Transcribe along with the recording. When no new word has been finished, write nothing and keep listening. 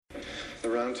The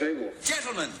round table.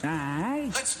 Gentlemen,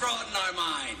 let's broaden our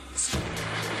minds.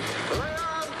 Lay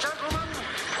on, gentlemen,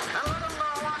 and let them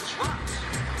know what's what.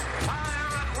 Fire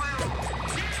at will.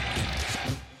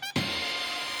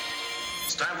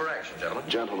 It's time for action, gentlemen.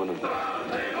 Gentlemen of the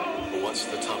round table. What's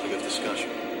the topic of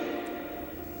discussion?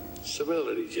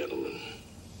 Civility, gentlemen.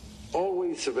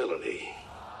 Always civility.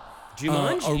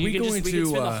 Jumanji. Are we we going could to,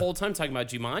 spend the whole time talking about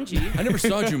Jumanji. I never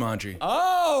saw Jumanji.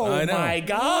 Oh I know. my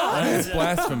God! That's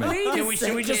blasphemy.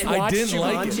 Should we just I watch didn't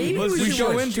like it. Jumanji? Let's we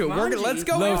go go into it. Let's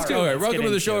go Let's into go. it. Okay, welcome get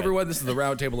to the show, into it. everyone. This is the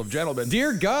Round Table of Gentlemen.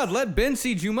 Dear God, let Ben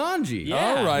see Jumanji.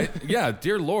 Yeah. All right. Yeah,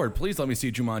 dear Lord, please let me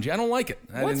see Jumanji. I don't like it.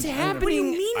 What's I happening? What do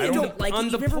you mean I you don't- don't like on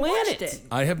it? the You've never watched planet. it.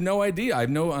 I have no idea. I have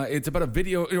no. It's about a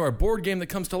video or a board game that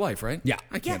comes to life, right? Yeah.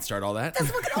 I can't start all that.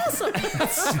 That's fucking awesome.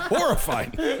 It's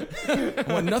horrifying. I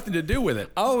want nothing to do with it.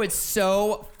 Oh, it's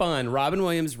so fun. Robin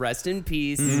Williams, rest in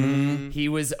peace. He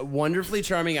was wonderfully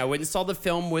charming. I went and saw the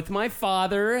film with my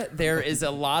father. There is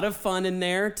a lot of fun in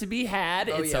there to be had.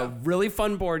 It's a really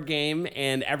fun board game,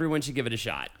 and everyone should give it a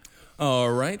shot.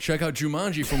 All right, check out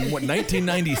Jumanji from what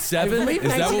 1997. I believe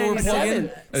Is that what we're 1997.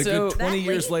 playing? A So- good 20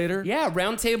 years later. Yeah,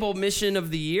 Roundtable mission of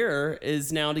the year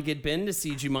is now to get Ben to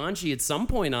see Jumanji at some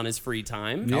point on his free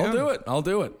time. I'll do it. I'll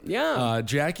do it. Yeah.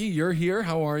 Jackie, you're here.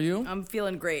 How are you? I'm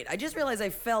feeling great. I just realized I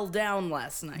fell down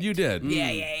last night. You did.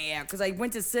 Yeah. Because I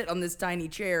went to sit on this tiny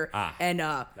chair, and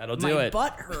that'll do my it.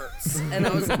 butt hurts. And I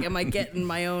was like, am I getting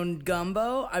my own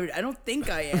gumbo? I don't think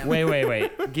I am.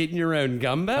 Wait. Getting your own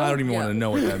gumbo? I don't even want to know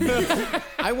what that means.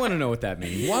 I want to know what that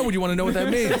means. Why would you want to know what that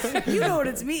means? You know what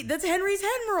it's me. That's Henry's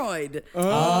hemorrhoid. He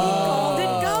called it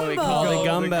gumbo. He called it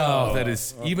gumbo. Oh, that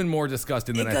is even more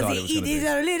disgusting than I Because thought it was he going to eats be.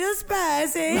 a little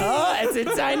spicy. Oh, it's a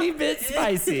tiny bit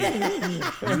spicy.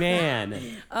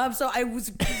 Man. So I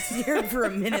was scared for a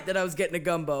minute that I was getting a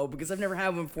gumbo because I've never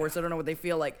had one before, so I don't know what they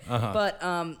feel like. But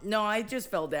no, I just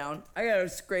fell down. I got a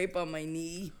scrape on my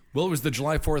knee. Well, it was the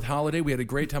July 4th holiday. We had a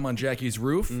great time on Jackie's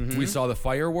roof. We saw the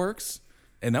fireworks,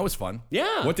 and that was fun.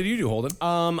 Yeah. What did you do, Holden?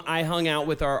 I hung out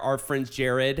with our friends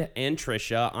Jared and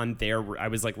Trisha on their. I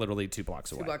was like literally 2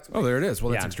 blocks away. 2 blocks away. Oh, there it is.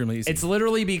 Well, that's Yeah. extremely easy. It's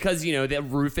literally because, the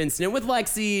roof incident with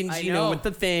Lexi and, I you know, know. with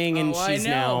the thing, and Oh, I she's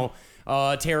know.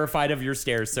 now terrified of your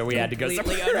stairs, so we had to go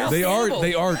Completely somewhere else. They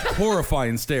understandable. are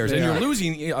horrifying stairs, and They you're are.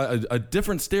 losing a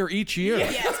different stair each year.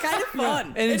 Yeah, it's kind of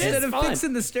fun. And instead is of fun.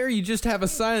 fixing the stair, you just have a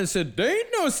sign that said, "There ain't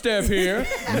no step here."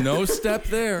 No step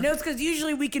there. No, it's because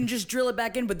usually we can just drill it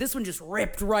back in, but this one just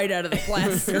ripped right out of the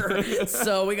plaster.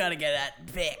 So we got to get that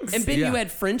fixed. And Ben, Yeah. you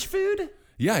had French food?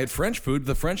 Yeah, I had French food.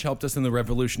 The French helped us in the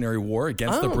Revolutionary War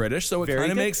against the Oh, British, so it very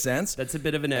kind of good. makes sense. That's a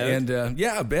bit of an ode. And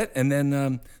yeah, a bit. And then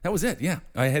that was it. Yeah,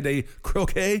 I had a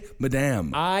croquet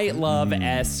madame. I love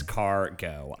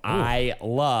escargot. I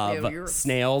love Ew, you're-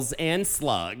 snails and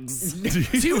slugs.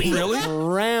 Do you really?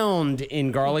 Browned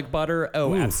in garlic butter.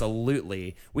 Oh,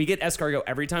 absolutely. We get escargot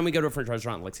every time we go to a French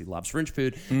restaurant. Lexi loves French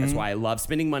food. That's why I love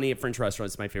spending money at French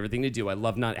restaurants. It's my favorite thing to do. I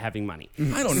love not having money.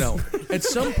 I don't know. At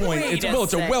some point, Wait it's a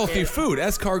a wealthy second. food.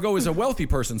 Escargot is a wealthy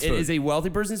person's It food. is a wealthy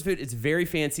person's food. It's very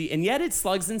fancy, and yet it's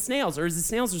slugs and snails. Or is it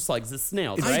snails or slugs? It's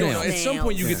snails, I right? don't know. At some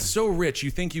point, you get Snails. so rich,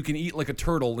 you think you can eat like a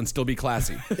turtle and still be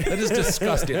classy. That is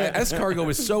disgusting. Escargot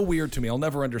is so weird to me. I'll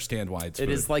never understand why it's It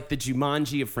food. is like the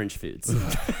Jumanji of French foods.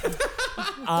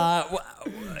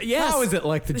 Yes. How is it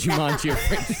like the Jumanji of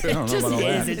French food? I don't know Just about all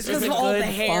is. that. It's It's just because a of all good, the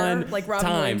hair, fun like Robin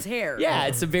time. Williams' hair. Yeah,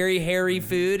 it's a very hairy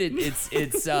food.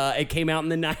 It came out in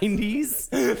the 90s.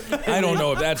 I don't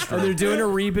know if that's Or they're true. doing a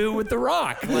reboot with The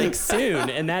Rock like soon,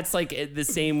 and that's like the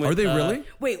same with. Are they really?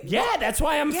 Wait, Yeah, that's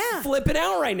why I'm Yeah. flipping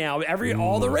out right now.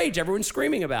 All the rage, everyone's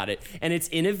screaming about it, and it's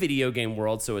in a video game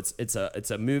world, so it's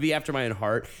a movie after my own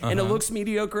heart, and it looks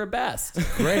mediocre at best.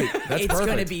 Great. That's it's perfect.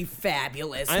 going to be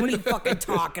fabulous. What are you fucking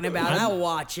talking about? I'll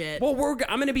watch it. Well,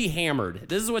 I'm going to be hammered.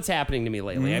 This is what's happening to me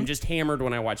lately. I'm just hammered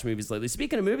when I watch movies lately.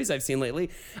 Speaking of movies I've seen lately,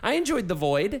 I enjoyed The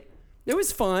Void. It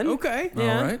was fun. Okay.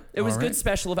 Yeah. All right. It was All good right.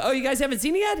 special. Oh, you guys haven't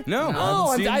seen it yet? No. I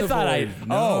Oh, haven't seen I The thought Void.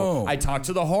 No. I talked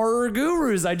to the horror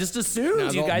gurus. I just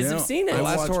assumed you guys no. have seen it. The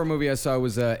last watched- horror movie I saw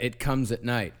was It Comes at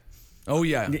Night. Oh,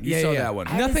 yeah. You saw that one.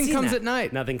 haven't Nothing seen comes that. at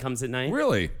night. Nothing comes at night.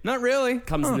 Really? Not really.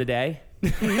 Comes in the day.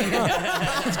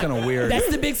 That's kind of weird. That's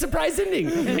the big surprise ending.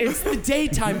 It's the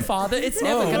daytime, Father. It's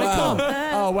never Oh, gonna wow. come.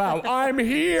 Oh wow, I'm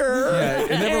here. Yeah, it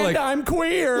never, and like- I'm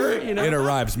queer. You know. It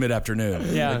arrives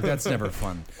mid-afternoon. Yeah. Like, that's never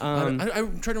fun. I'm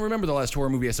trying to remember the last horror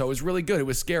movie I saw. It was really good. It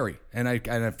was scary, and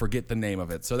I forget the name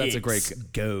of it. So that's a great.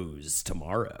 Goes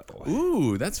tomorrow.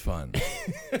 Ooh, that's fun.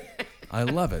 I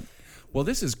love it. Well,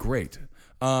 this is great.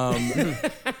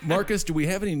 Marcus, do we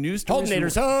have any news stories?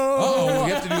 Holdenators, Oh,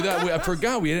 we have to do that. I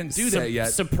forgot we didn't do that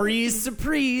yet. Surprise.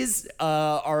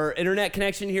 Our internet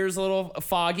connection here is a little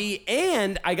foggy,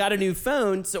 and I got a new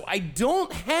phone, so I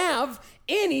don't have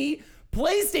any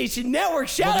PlayStation Network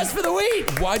shout-outs for the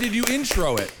week. Why did you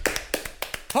intro it?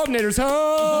 Holdenators,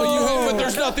 ho! But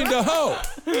there's nothing to hoe.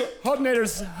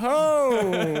 Holdenators,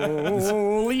 ho!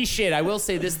 Holy shit. I will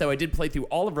say this, though. I did play through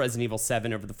all of Resident Evil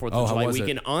 7 over the 4th of July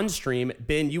weekend on stream.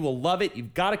 Ben, you will love it.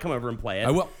 You've got to come over and play it.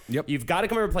 I will. Yep. You've got to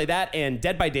come over and play that and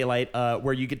Dead by Daylight,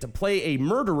 where you get to play a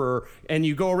murderer and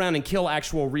you go around and kill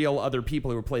actual real other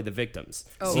people who play the victims.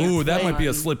 Ooh, that might be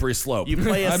a slippery slope. You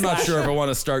play I'm not sure if I want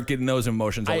to start getting those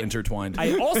emotions all intertwined.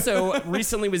 I also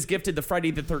recently was gifted the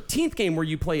Friday the 13th game where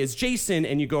you play as Jason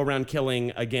and you go around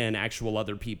killing, again, actual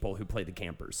other people who play the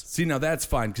campers. See, now that's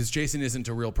fine because Jason isn't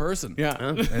a real person. Yeah.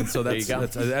 And so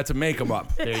that's a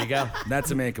make-em-up. There you go. That's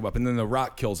a make-em-up. And then The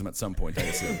Rock kills him at some point, I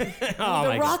assume.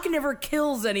 The Rock never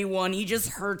kills anyone. He just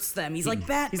hurts them. He's like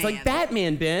Batman. He's like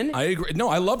Batman, Ben. I agree. No,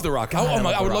 I love The Rock.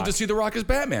 I would love to see The Rock as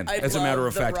Batman, as a matter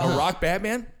of fact. Rock. A Rock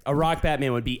Batman? A Rock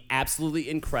Batman would be absolutely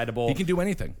incredible. He can do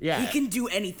anything. Yeah. He can do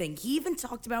anything. He even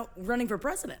talked about running for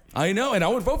president. I know, and I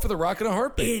would vote for The Rock in a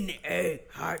heartbeat. In a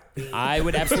heartbeat. I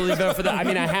would absolutely vote for that. I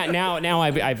mean, now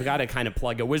I've got to kind of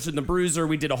plug a Wizard and the Bruiser.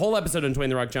 We did a whole episode on Dwayne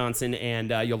The Rock Johnson, and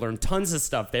you'll learn tons of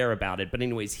stuff there about it. But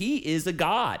anyways, he is a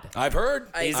god. I've heard.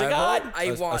 He's a god.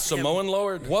 I want a Samoan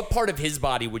lord. What part of his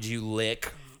body would you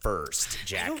lick first,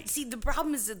 Jack? I don't see. The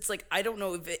problem is, it's like I don't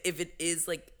know if it is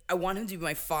like I want him to be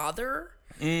my father.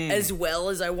 As well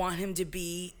as I want him to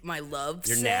be my love.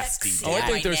 You're sex. nasty. Oh, I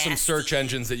think there's some nasty. search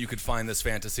engines that you could find this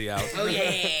fantasy out. Oh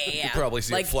yeah. You could probably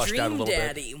see like it flushed Dream out a little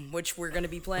Daddy, which we're going to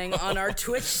be playing on our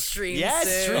Twitch stream. Yes,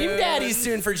 soon. Stream Daddy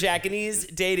soon for Japanese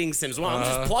dating sims. Well, I'm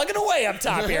just plugging away up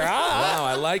top here. Wow,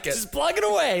 I like it. Just plugging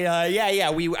away.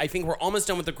 I think we're almost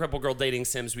done with the Cripple Girl dating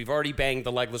sims. We've already banged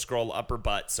the legless girl upper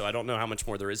butt, so I don't know how much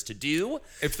more there is to do.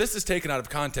 If this is taken out of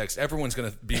context, everyone's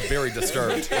going to be very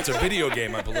disturbed. It's a video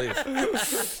game, I believe.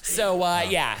 So,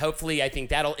 hopefully I think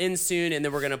that'll end soon, and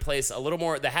then we're going to place a little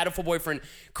more, the Hatful Boyfriend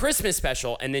Christmas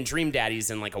special, and then Dream Daddies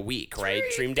in like a week, right?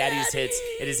 Dream Daddies hits.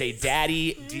 It is a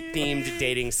daddy-themed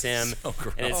dating sim, So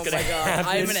gross. and it's Oh going to my God.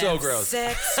 happen. I'm gonna so have gross.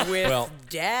 sex with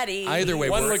Daddy. Either way,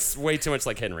 One looks way too much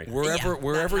like Henry.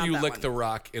 wherever not you that lick one. The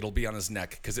Rock, it'll be on his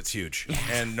neck because it's huge.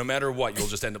 And no matter what, you'll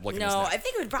just end up licking his No, neck. I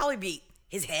think it would probably be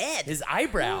his head. His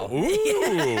eyebrow.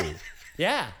 Ooh.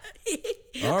 Yeah.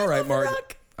 All right, The Mark.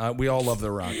 Rock. We all love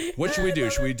The Rock. What should we do?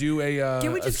 Should we do a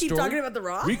Can we a just keep story? talking about The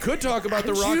Rock? We could talk about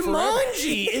The Rock forever.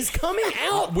 Jumanji is coming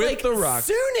out With like The Rock.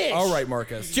 soonish. All right,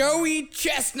 Marcus. Joey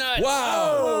Chestnut.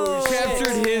 Wow.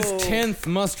 Captured his 10th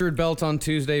mustard belt on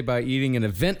Tuesday by eating an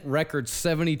event record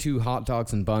 72 hot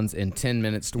dogs and buns in 10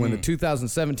 minutes to win the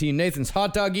 2017 Nathan's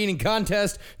Hot Dog Eating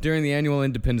Contest during the annual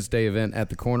Independence Day event at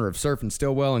the corner of Surf and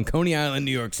Stillwell in Coney Island,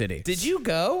 New York City. Did you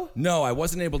go? No, I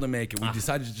wasn't able to make it. We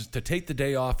decided just to take the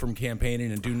day off from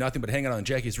campaigning and do nothing but hang out on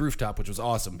Jackie's rooftop, which was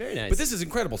awesome. Very nice. But this is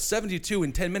incredible. 72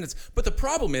 in 10 minutes. But the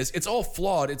problem is, it's all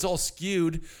flawed. It's all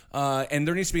skewed. And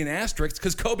there needs to be an asterisk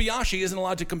because Kobayashi isn't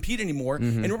allowed to compete anymore.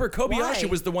 And remember, Kobayashi Why?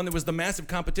 was the one that was the massive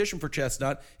competition for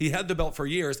Chestnut. He had the belt for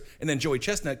years. And then Joey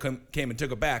Chestnut came and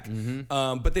took it back.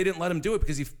 But they didn't let him do it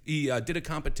because he did a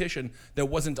competition that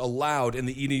wasn't allowed in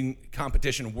the eating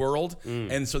competition world.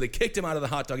 And so they kicked him out of the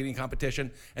hot dog eating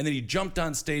competition. And then he jumped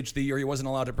on stage the year he wasn't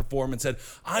allowed to perform and said,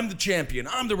 "I'm the champion.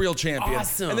 I'm the real champion."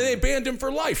 Awesome. And then they banned him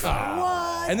for life.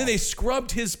 What? And then they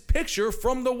scrubbed his picture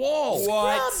from the wall.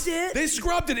 Scrubbed it? They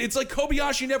scrubbed it. It's like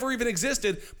Kobayashi never even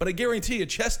existed. But I guarantee you,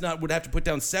 Chestnut would have to put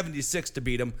down 76 to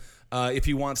beat him if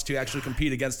he wants to actually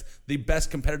compete against the best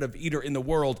competitive eater in the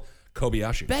world,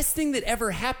 Kobayashi. Best thing that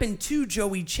ever happened to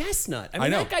Joey Chestnut. I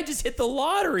mean, know. that guy just hit the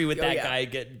lottery with that yeah. guy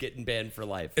getting banned for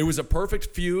life. It was a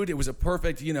perfect feud. It was a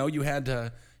perfect,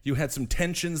 you had some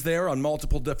tensions there on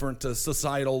multiple different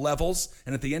societal levels.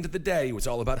 And at the end of the day, it was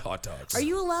all about hot dogs. Are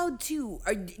you allowed to?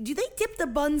 Do they dip the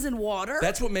buns in water?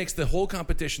 That's what makes the whole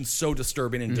competition so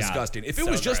disturbing and disgusting. If it so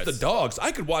was just gross. the dogs,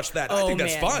 I could watch that. I think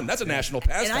that's man. fun. That's a national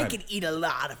pastime. and I could eat a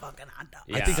lot of fucking hot dogs.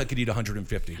 I think I could eat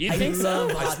 150. You think so?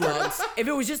 Love hot dogs. If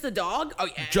it was just the dog, oh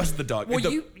yeah. Just the dog. Well,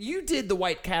 The- you did the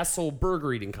White Castle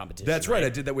burger eating competition. That's right. I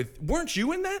did that with. Weren't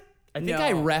you in that? I think No.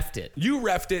 I reffed it. You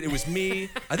reffed it. It was me.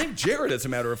 I think Jared, as a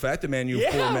matter of fact, the man you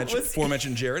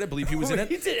aforementioned Jared. I believe he was in it.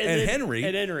 He did, and Henry.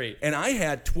 And Henry. And I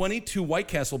had 22 White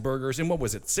Castle burgers in, what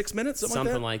was it, 6 minutes? Something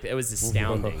Something like that. It was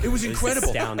astounding. It was incredible.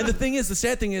 astounding. And the thing is, the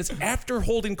sad thing is, after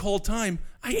holding call time,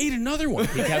 I ate another one.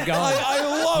 He kept going. I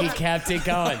love He kept it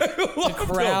going. The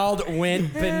crowd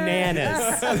went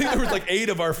bananas. I think there was like 8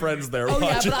 of our friends there Oh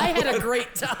yeah, watching. but I had a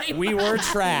great time. We were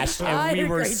trashed I and we had a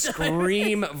were great time.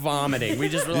 scream vomiting. We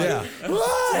just were like, Yeah.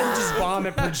 just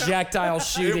vomit projectile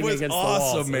shooting It was against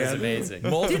awesome, the walls. man. It was amazing.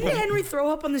 Multiple. Didn't Henry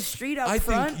throw up on the street out I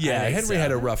front? think, yeah, I think Henry so.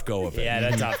 had a rough go of it. He had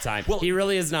a tough time. Well- He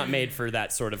really is not made for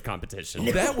that sort of competition.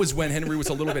 That was when Henry was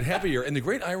a little bit heavier. And the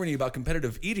great irony about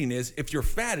competitive eating is if you're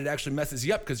fat, it actually messes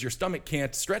you up because your stomach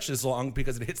can't stretch as long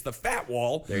because it hits the fat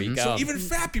wall. There you So go. even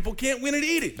fat people can't win at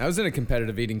eating. I was in a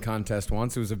competitive eating contest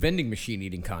once. It was a vending machine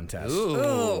eating contest.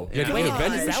 Oh, You had to eat a vending How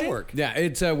does that machine? work? Yeah,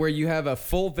 it's where you have a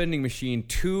full vending machine,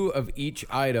 2 of each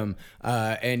item,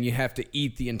 and you have to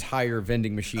eat the entire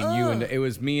vending machine. And it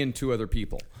was me and 2 other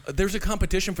people. There's a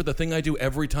competition for the thing I do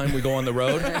every time we go on the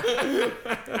road.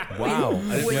 Wow. I didn't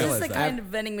Was this realize the that. kind of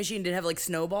vending machine? Did it have like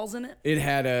snowballs in it? It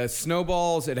had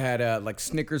snowballs. It had like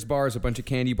Snickers bars, a bunch of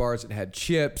candy bars. It had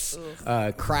chips,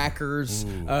 crackers,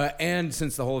 and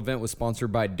since the whole event was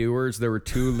sponsored by Doers, there were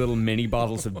 2 little mini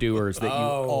bottles of Doers that you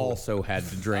also had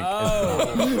to drink.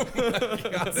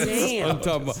 Damn. I'm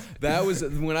talking about, that was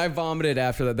when I vomited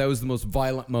after that. That was the most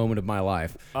violent moment of my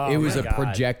life. It was my a God.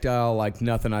 projectile like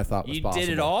nothing I thought was You possible.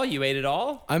 did it all? You ate it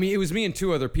all? I mean, it was me and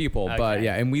 2 other people, but Okay.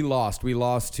 yeah, and we lost. We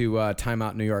lost to Time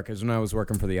Out New York, is when I was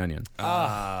working for The Onion.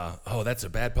 Oh, that's a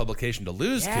bad publication to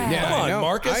lose to. Yeah, Come I on, know.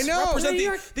 Marcus. I know. Represent New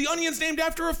York- the Onion's named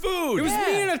after a food. It was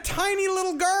me and a tiny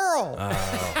little girl.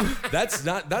 That's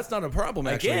not a problem,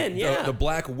 actually. Again, yeah. The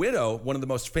Black Widow, one of the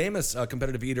most famous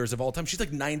competitive eaters of all time, she's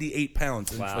like 98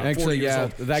 pounds. And Wow. she's like 40 Actually, years yeah,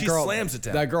 old. that she girl slams it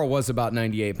down. That girl was about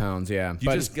 98 pounds. Yeah,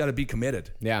 You just got to be committed.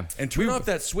 Yeah. And turn off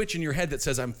that switch in your head that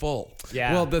says, I'm full.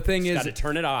 Yeah. Well, the thing is- got to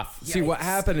turn it off. See, what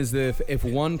happened is that if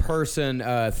one person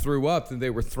threw up, then they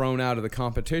were thrown out of the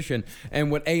competition.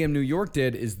 And what AM New York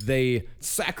did is they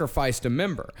sacrificed a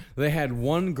member. They had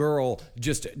one girl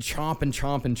just chomp and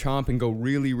chomp and chomp and go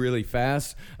really, really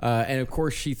fast. And of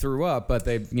course, she threw up, but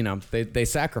they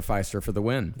sacrificed her for the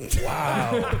win.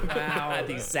 Wow.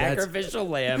 The sacrificial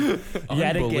lamb.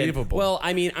 Yet again. Unbelievable. Well,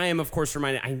 I mean, I am, of course,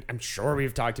 reminded, I'm sure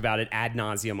we've talked about it ad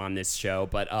nauseum on this show,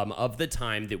 but of the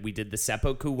time that we did the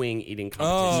seppuku wing eating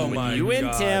competition with my you and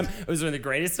God. Tim, it was one of the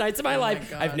greatest nights of my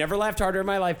life. God. I've never laughed harder in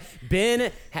my life.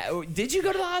 Ben, did you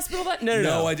go to the hospital?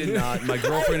 No, I did not. My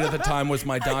girlfriend at the time was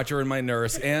my doctor and my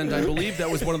nurse, and I believe that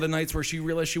was one of the nights where she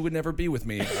realized she would never be with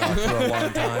me for a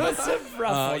long time. What's a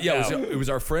rough one? Yeah, No. it was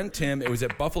our friend Tim. It was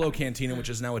at Buffalo Cantina, which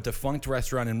is now a defunct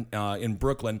restaurant in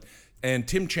Brooklyn. And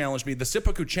Tim challenged me. The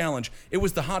Seppuku Challenge, it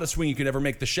was the hottest wing you could ever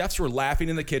make. The chefs were laughing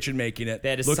in the kitchen making it. They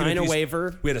had to looking sign at a these-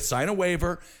 waiver. We had to sign a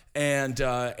waiver. And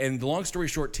the long story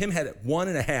short, Tim had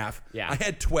 1.5. Yeah. I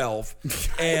had 12.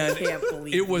 And can't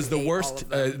believe it was you the ate worst,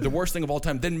 all of the worst thing of all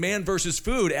time. Then Man vs.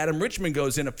 Food, Adam Richman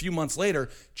goes in a few months later,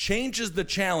 changes the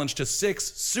challenge to 6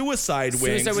 suicide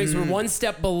wings. Suicide wings were one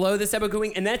step below the seppuku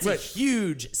wing, and that's a Right.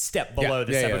 huge step below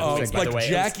the Yeah, yeah, seppuku yeah. wings, by Like the way.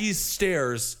 Jackie's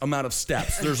stairs amount of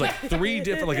steps. There's like 3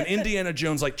 different, like an Indiana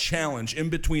Jones like challenge in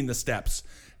between the steps.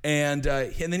 And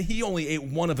then he only ate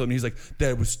one of them. He's like,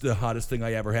 that was the hottest thing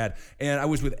I ever had. And I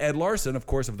was with Ed Larson, of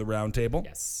course, of the Round Table.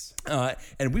 Yes.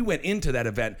 And we went into that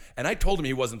event, and I told him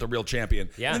he wasn't the real champion.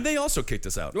 Yeah. And they also kicked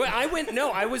us out. Wait, I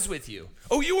was with you.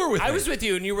 Oh, you were with me. I was with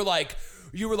you, and you were like,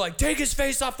 take his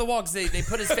face off the wall, because they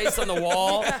put his face on the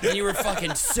wall, and you were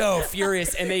fucking so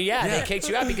furious. And they kicked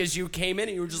you out because you came in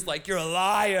and you were just like, you're a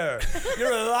liar.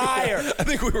 You're a liar. I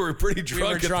think we were pretty We drunk.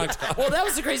 were at the drunk. time. Well, that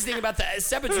was the crazy thing about the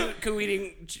seppuku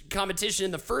eating competition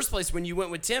in the first place when you went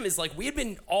with Tim is like we had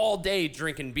been all day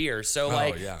drinking beer. So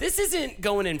yeah. this isn't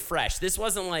going in fresh. This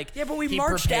wasn't like Yeah, but we he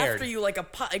marched prepared. after you like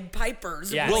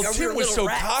pipers. Yeah. Well, like Tim was so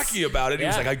cocky about it. He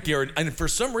was Yeah. like, I guarantee. And for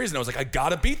some reason, I was like, I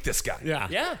gotta beat this guy.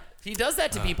 Yeah. He does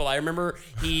that to people. I remember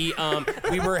we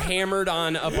were hammered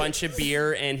on a bunch of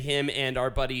beer, and him and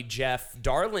our buddy Jeff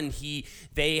Darlin,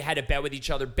 they had a bet with each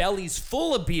other, bellies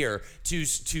full of beer, to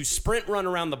sprint run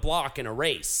around the block in a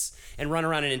race. And run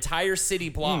around an entire city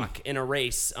block in a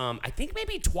race. I think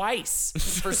maybe twice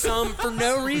for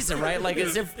no reason, right? Like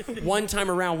as if one time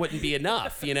around wouldn't be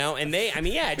enough, you know? And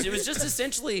it was just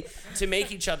essentially to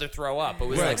make each other throw up. It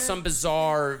was like some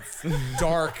bizarre,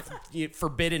 dark,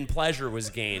 forbidden pleasure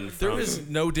was gained. There is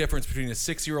no difference between a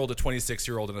 6-year-old, a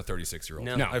 26-year-old, and a 36-year-old.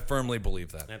 No. I firmly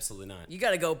believe that. Absolutely not. You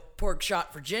got to go pork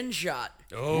shot for gin shot.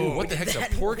 Oh, what the heck's a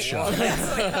pork shot?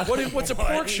 What's a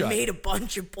pork We shot? made a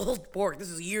bunch of pulled pork. This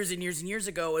was years and years and years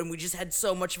ago, and we just had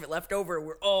so much of it left over.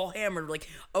 We're all hammered. We're like,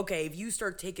 okay, if you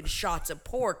start taking shots of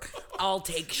pork, I'll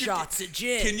take shots of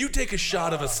gin. Can you take a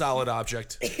shot of a solid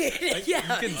object?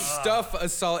 yeah. You can stuff a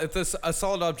solid. If a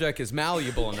solid object is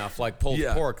malleable enough, like pulled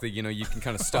Yeah. pork, that you can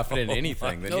kind of stuff it into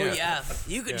anything. Then yeah.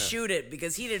 You could shoot it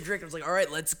because he didn't drink. I was like, all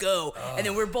right, let's go. And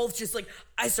then we're both just like,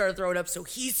 I started throwing up, so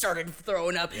he started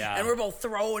throwing up. Yeah. And we're both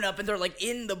throwing up, and they're like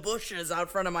in the bushes out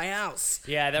front of my house.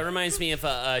 Yeah, that reminds me of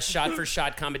a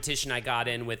shot-for-shot competition I got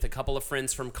in with a couple of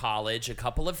friends from college, a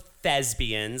couple of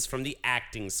thespians from the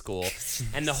acting school.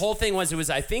 And the whole thing was,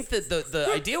 I think that the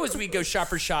idea was we'd go shot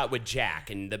for shot with Jack,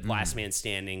 and the last man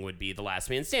standing would be the last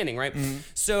man standing, right?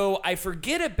 So I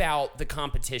forget about the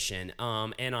competition,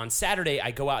 and on Saturday I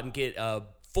go out and get a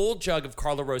full jug of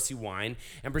Carlo Rossi wine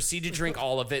and proceed to drink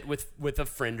all of it with a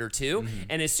friend or two.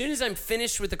 And as soon as I'm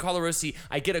finished with the Carlo Rossi,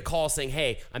 I get a call saying,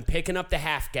 hey, I'm picking up the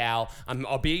half gal.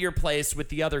 I'll be at your place with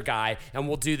the other guy and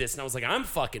we'll do this. And I was like, I'm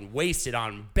fucking wasted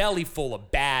on belly full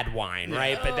of bad wine,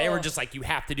 right? But they were just like, you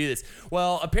have to do this.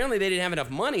 Well, apparently they didn't have enough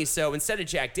money. So instead of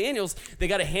Jack Daniels, they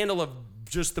got a handle of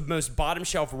just the most bottom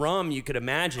shelf rum you could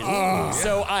imagine.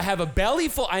 So I have a belly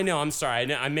full. I know. I'm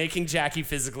sorry. I'm making Jackie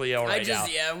physically ill right now.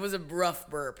 It was a rough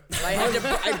burp.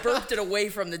 I burped it away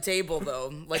from the table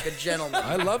though, like a gentleman.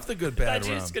 I love the good bad I'm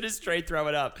rum. just gonna straight throw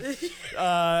it up.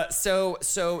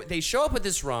 So they show up with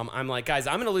this rum. I'm like, guys,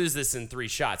 I'm gonna lose this in 3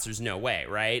 shots. There's no way,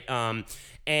 right?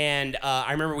 And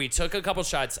I remember we took a couple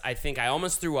shots. I think I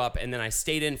almost threw up, and then I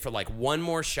stayed in for like one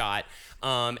more shot.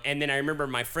 And then I remember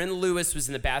my friend Lewis was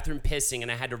in the bathroom pissing,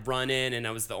 and I had to run in, and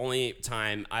that was the only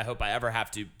time I hope I ever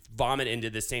have to vomit into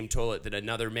the same toilet that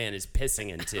another man is pissing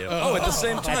into. Oh, at the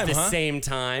same time, At the same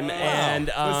time. Wow.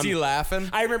 And Was he laughing?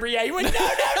 I remember, yeah, he went, no.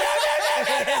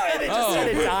 And they just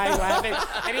started dying laughing.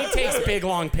 And he takes big,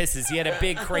 long pisses. He had a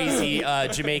big, crazy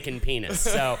Jamaican penis.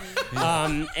 So,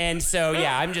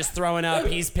 yeah, I'm just throwing up.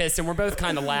 He's pissed, and we're both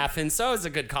kind of laughing. So it was a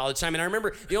good college time. And I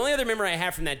remember the only other memory I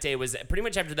have from that day was pretty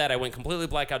much after that, I went completely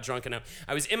blackout drunk. And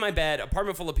I was in my bed,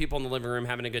 apartment full of people in the living room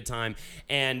having a good time.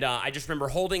 And I just remember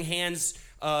holding hands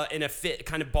in a fit,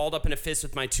 kind of balled up in a fist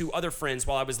with my 2 other friends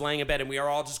while I was laying in bed, and we are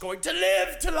all just going, to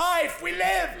live, to life, we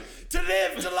live, to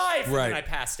live, to life. Right. And I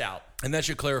passed out. And that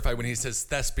should clarify when he says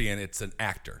thespian, it's an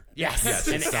actor. Yes,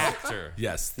 an actor.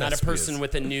 Yes, Not a thespian. person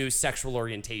with a new sexual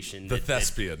orientation. The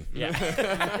thespian.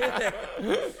 Yeah.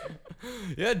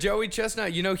 Yeah, Joey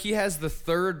Chestnut. You know, he has the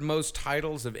 3rd most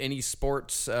titles of any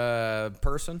sports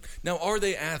person. Now, are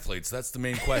they athletes? That's the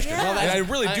main question. And I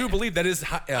really do believe that is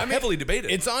heavily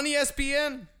debated. It's on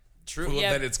ESPN. True. Well,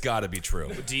 Yeah. then it's got to be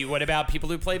true. What about people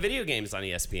who play video games on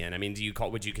ESPN? I mean,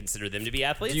 would you consider them to be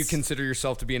athletes? Do you consider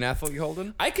yourself to be an athlete,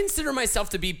 Holden? I consider myself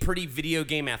to be pretty video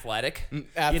game athletic.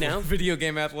 You know, Video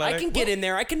game athletic. I can get in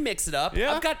there. I can mix it up.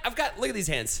 Yeah. I've got. Look at these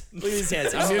hands. Look at these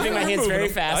hands. I'm moving my hands very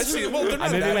fast. I see. Well, they're not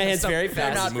I'm moving that my hands fast. very They're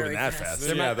fast. not moving very that fast.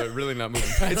 fast. Yeah, they're really not moving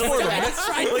fast. It's more of a Let's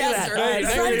try faster. Right,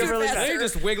 Try they're to do really faster. You're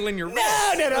just wiggling your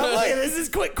wrist. No. Look at this. Is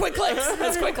quick clicks.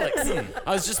 That's quick clicks.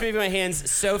 I was just moving my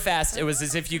hands so fast it was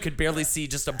as if you could barely see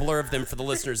just a blur of them for the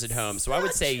listeners at home. So I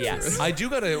would say yes. I do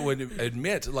gotta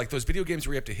admit, like those video games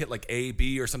where you have to hit like A,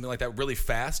 B, or something like that really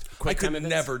fast. I could time events?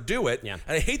 never do it. Yeah.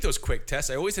 And I hate those quick tests.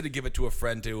 I always had to give it to a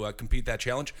friend to compete that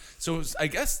challenge. So I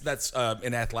guess that's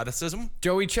in athleticism.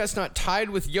 Joey Chestnut tied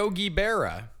with Yogi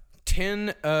Berra.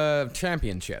 10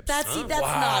 championships. That's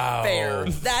not fair.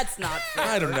 That's not fair.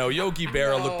 I don't know. Yogi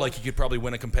Berra looked like he could probably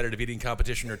win a competitive eating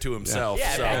competition or two himself.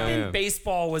 Yeah, so. back then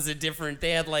baseball was a different. They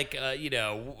had like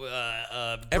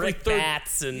brick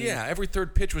bats and every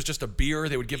 3rd pitch was just a beer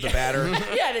they would give the batter.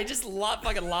 yeah, they just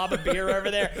fucking lob a beer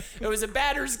over there. It was a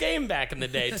batter's game back in the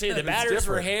day too. The batters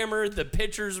were hammered. The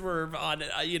pitchers were on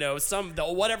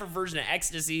whatever version of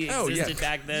ecstasy existed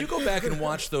back then. You go back and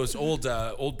watch those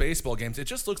old baseball games. It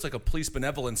just looks like a police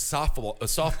benevolent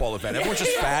softball event. Everyone's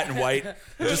just fat and white, and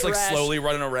just like Trash. slowly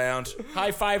running around.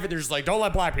 High five, and there's like, don't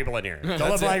let black people in here. Don't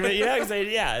let black people.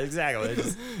 Yeah, exactly.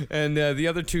 And the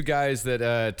other 2 guys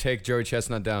that take Joey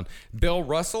Chestnut down, Bill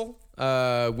Russell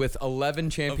with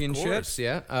 11 championships.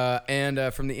 Yeah,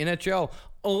 and from the NHL,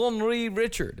 Henry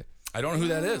Richard. I don't know who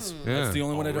that is. That's the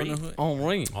only one I don't know who.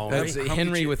 Henry. That's How many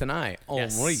Henry with an I.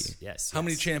 Henry. Yes. How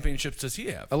many championships does he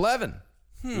have? 11.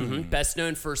 Best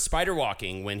known for spider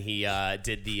walking when he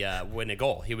did the win a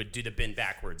goal. He would do the bend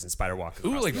backwards and spider walk.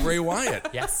 Ooh, like Bray Wyatt.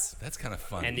 Yes. That's kind of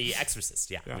fun. And The Exorcist,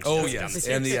 yeah. Oh, yes.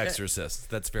 And The Exorcist.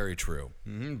 That's very true.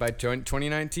 By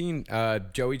 2019,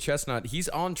 Joey Chestnut, he's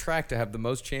on track to have the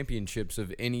most championships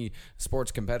of any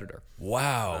sports competitor.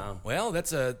 Wow. Well,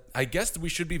 I guess we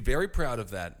should be very proud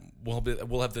of that.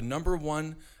 We'll have the number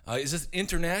 1. Is this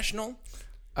international?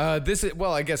 I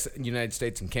guess United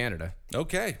States and Canada.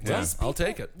 Okay. Well, I'll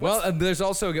take it. Well, there's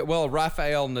also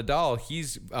Rafael Nadal.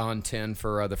 He's on 10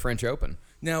 for the French Open.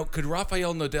 Now, could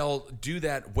Rafael Nadal do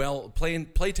that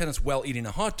play tennis while eating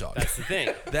a hot dog? That's the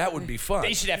thing. That would be fun.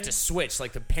 They should have to switch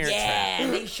like the parents have.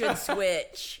 Yeah, they should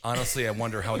switch. Honestly, I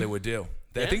wonder how they would do.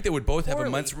 I think they would both have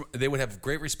they would have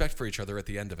great respect for each other at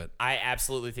the end of it. I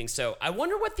absolutely think so. I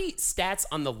wonder what the stats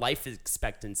on the life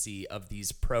expectancy of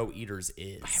these pro eaters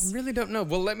is. I really don't know.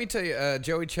 Well, let me tell you,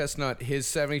 Joey Chestnut, his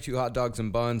 72 hot dogs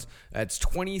and buns, that's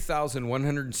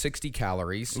 20,160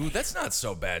 calories. Ooh, that's not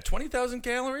so bad. 20,000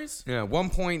 calories? Yeah,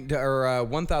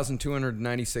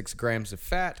 1,296 grams of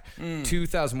fat,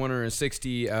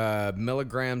 2,160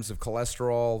 milligrams of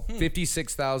cholesterol,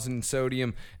 56,000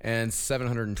 sodium, and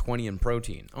 720 in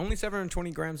protein. Only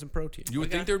 720 grams in protein. You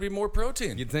would think there would be more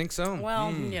protein. You'd think so.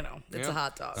 Well, it's a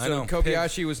hot dog. I So know.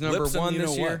 Kobayashi was number Lips and 1 you this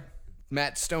know year. what?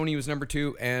 Matt Stoney was number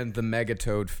 2, and the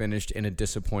Megatoad finished in a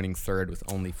disappointing third with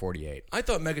only 48. I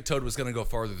thought Megatoad was going to go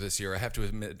farther this year. I have to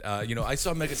admit, I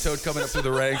saw Megatoad coming up through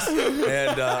the ranks,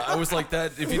 and I was like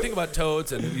that. If you think about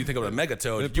toads and you think about a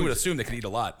Megatoad, you would assume they could eat a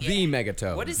lot. The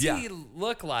Megatoad. What does he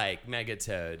look like,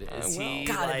 Megatoad? Is he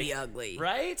gotta be ugly.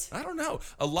 Right? I don't know.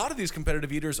 A lot of these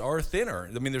competitive eaters are thinner.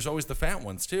 I mean, there's always the fat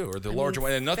ones too, or the larger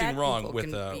one. And nothing fat wrong people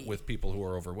with can be- with people who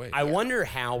are overweight. I wonder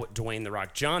how Dwayne The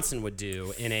Rock Johnson would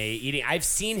do in a eating. I've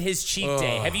seen his cheat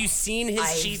day. Have you seen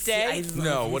his cheat day?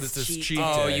 No, what is this cheat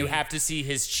Oh, day? you have to see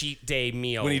his cheat day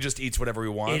meal. When he just eats whatever he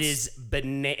wants. It is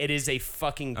It is a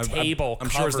fucking table. I'm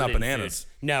sure it's not covered in bananas. food.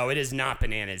 No, it is not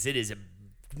bananas. It is a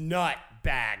nut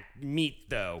bag meat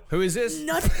though. Who is this?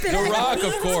 The Rock,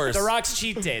 of course. The Rock's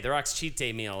cheat day. The Rock's cheat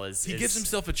day meal is. He gives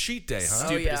himself a cheat day, huh?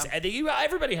 stupid. yeah.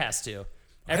 Everybody has to.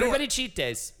 Everybody cheat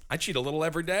days. I cheat a little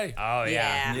every day. Oh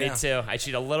yeah, Yeah. me too. I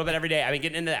cheat a little bit every day. I've been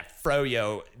getting into that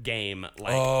froyo game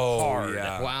like Oh, hard.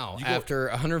 yeah. Wow. After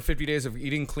 150 days of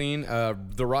eating clean,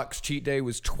 The Rock's cheat day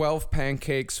was 12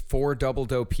 pancakes, 4 double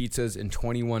dough pizzas, and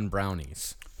 21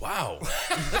 brownies. Wow.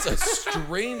 That's a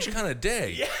strange kind of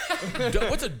day.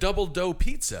 What's a double dough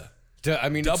pizza? I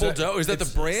mean, Double dough? Is that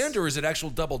the brand or is it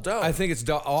actual double dough? I think it's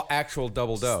actual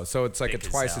double dough, so it's like a Big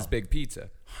as twice hell. as big pizza.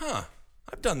 Huh.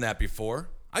 I've done that before.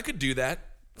 I could do that.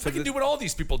 I can do what all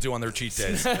these people do on their cheat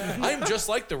days. I'm just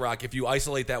like The Rock if you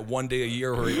isolate that one day a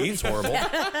year where he eats horrible.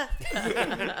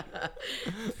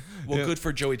 Well, good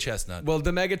for Joey Chestnut. Well,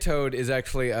 the Megatoad is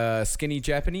actually a skinny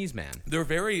Japanese man. They're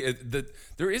very.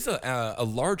 There is a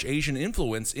large Asian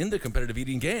influence in the competitive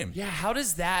eating game. Yeah, how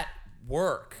does that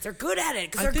work? They're good at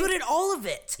it because I they're think- good at all of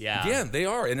it. Yeah. Yeah, they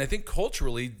are. And I think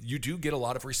culturally, you do get a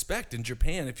lot of respect in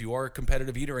Japan if you are a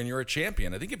competitive eater and you're a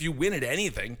champion. I think if you win at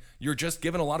anything, you're just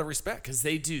given a lot of respect. Because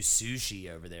they do sushi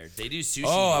over there. They do sushi.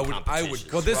 Oh, I would.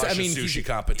 competitions. Well, this, crush I mean, a sushi his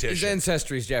competition.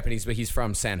 ancestry is Japanese, but he's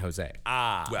from San Jose.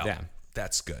 Well, yeah.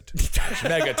 that's good.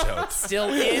 Megatoad. still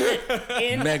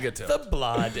in Megatoad. the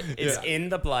blood. It's in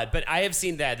the blood. But I have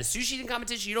seen that. The sushi eating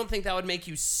competition, you don't think that would make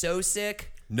you so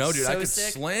sick? No, dude, I So could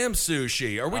sick? slam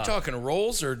sushi. Are we talking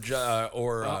rolls or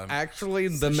Actually,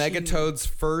 the Megatoad's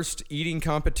first eating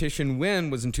competition win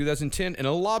was in 2010 in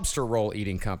a lobster roll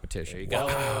eating competition. There you go.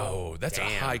 Wow, that's a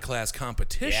Damn. high class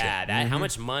competition. Yeah, that how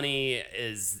much money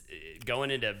is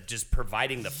going into just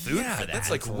providing the food Yeah, for that? that's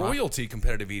like royalty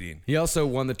competitive eating. He also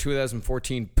won the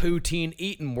 2014 Poutine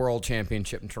Eating World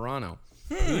Championship in Toronto.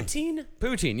 poutine.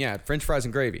 Poutine, yeah, French fries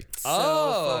and gravy.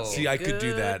 Oh, See, I could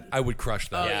do that. I would crush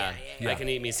that. yeah. I can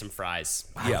eat me some fries.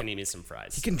 I can eat me some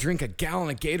fries. He can drink a gallon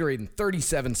of Gatorade in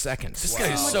 37 seconds. This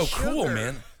guy is so cool,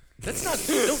 man. That's not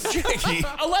no Jackie.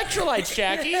 Electrolytes,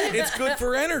 Jackie. It's good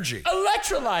for energy.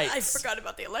 Electrolytes. I forgot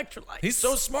about the electrolytes. He's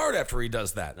so smart after he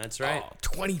does that. That's right.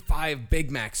 25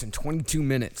 Big Macs in 22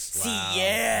 minutes. See,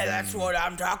 yeah, that's what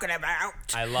I'm talking about.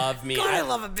 I love me. God, I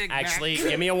love a Big Mac. Actually,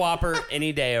 give me a Whopper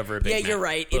any day over a Big Yeah, Mac. you're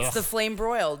right. It's the flame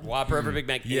broiled. Whopper over Big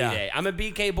Mac any Yeah. day. I'm a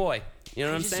BK boy. You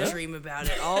know what I'm Just saying? dream about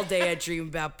it all day. I dream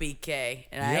about BK,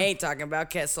 and I ain't talking about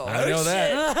Kessel. I know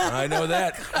that. I know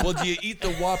that. Well, do you eat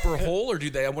the Whopper whole, or do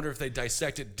they? I wonder if they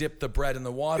dissect it, dip the bread in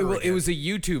the water. It again. was a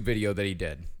YouTube video that he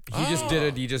did. He just did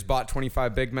it. He just bought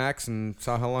 25 Big Macs and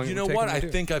saw how long You it know would take what? him to I do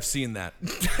it. think I've seen that.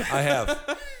 I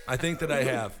have. I think that I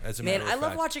have. As a Man, matter I of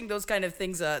love fact. watching those kind of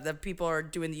things that people are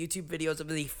doing the YouTube videos of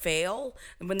when they fail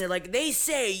and when they're like, they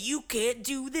say you can't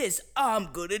do this,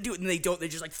 I'm gonna do it, and they don't. They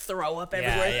just like throw up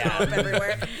everywhere, yeah. throw up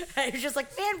everywhere. And it's just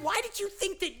like, man, why did you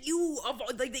think that you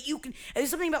can? And there's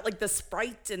something about like the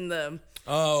Sprite and the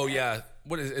Oh yeah.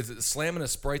 What is it? Slamming a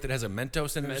Sprite that has a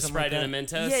Mentos in it or A something Sprite like and a that?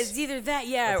 Mentos. yeah, it's either that,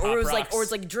 yeah, Or or Pop it was Rocks. or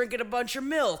it's like drinking a bunch of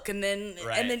milk and then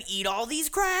Right. eat all these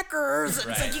crackers. It's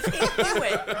like you can't do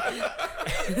it.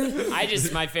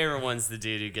 My favorite one's the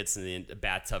dude who gets in the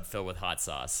bathtub filled with hot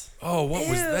sauce. Oh, what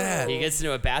was that? He gets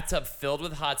into a bathtub filled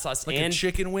with hot sauce Like a and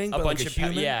chicken wing, a but like bunch a of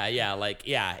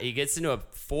human? He gets into a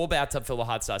full bathtub filled with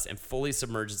hot sauce and fully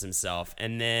submerges himself,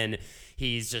 and then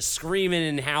He's just screaming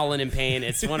and howling in pain.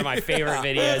 It's one of my favorite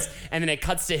videos. And then it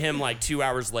cuts to him like 2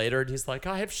 hours later, and he's like,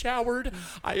 I have showered.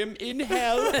 I am in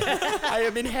hell. I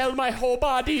am in hell. My whole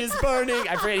body is burning.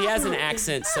 I forget, he has an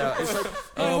accent, so it's like,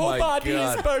 my whole body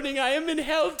is burning. I am in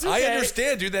hell today. I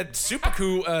understand, dude. That super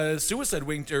cool suicide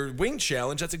wing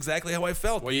challenge. That's exactly how I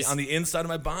felt on the inside of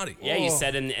my body. Yeah, you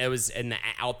said it was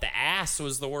out the ass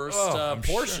was the worst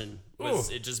portion.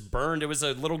 It just burned. It was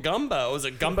a little gumbo. It was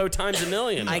a gumbo times a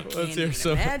million. I can't even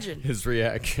imagine. His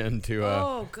reaction to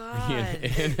oh god,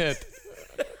 being in it.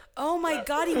 Oh my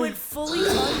god, he went fully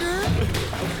under.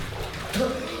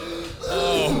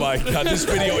 Oh my god, this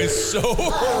video is so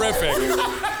horrific.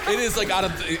 It is like out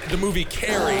of the movie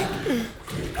Carrie.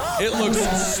 It looks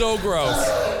so gross.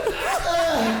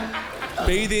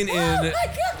 Bathing in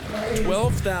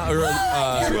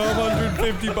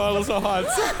 1,250 bottles of hot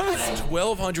sauce.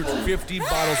 1,250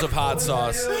 bottles of hot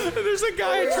sauce. There's a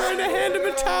guy trying to hand him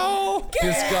a towel.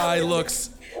 This guy looks...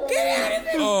 Get out of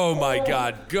it! Oh my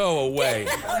god, go away.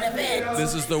 Get out of it!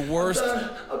 This is the worst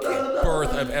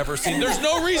birth I've ever seen. There's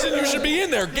no reason you should be in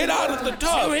there. Get out of the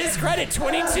tub. To his credit,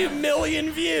 22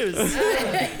 million views.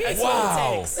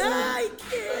 Wow. I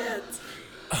can't.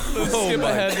 Skip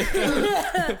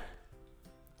ahead.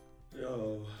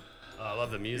 Yo. Oh, I love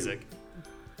the music.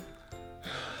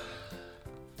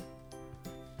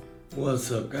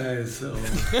 What's up, guys? So,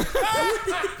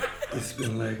 it's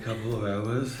been like a couple of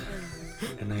hours,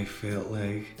 and I felt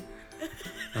like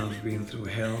I've been through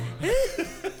hell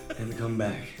and come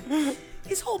back.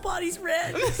 His whole body's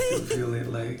red. I still feel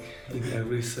it like in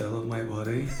every cell of my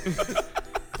body.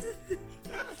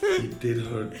 It did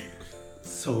hurt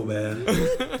so bad.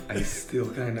 I still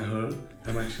kind of hurt.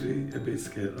 I'm actually a bit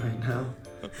scared right now.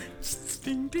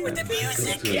 With the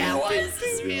music, yeah, what is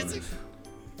this music?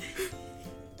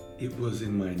 It was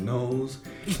in my nose.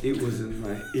 It was in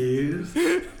my ears.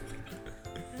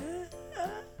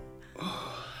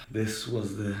 Oh, this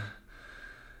was the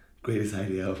greatest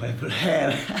idea I've ever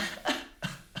had.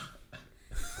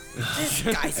 This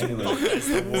guy's Anyway.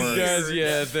 Guys,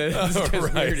 yeah, that's just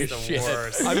weird as shit.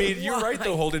 I mean, you're right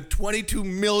though, Holden. 22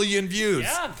 million views.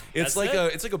 Yeah, it's that's like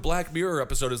it. it's like a Black Mirror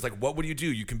episode. It's like, what would you do?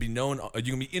 You can be known. You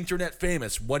can be internet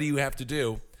famous. What do you have to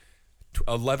do?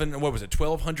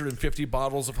 1,250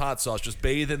 bottles of hot sauce. Just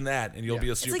bathe in that, and you'll be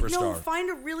a It's superstar. like, no, find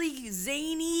a really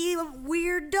zany,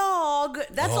 weird dog.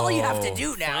 That's all you have to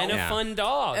do now. Find a fun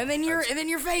dog. and then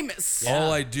you're famous. All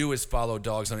I do is follow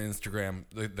dogs on Instagram.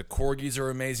 The corgis are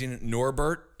amazing.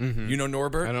 Norbert, you know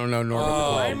Norbert? I don't know Norbert.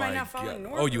 Why am I my not following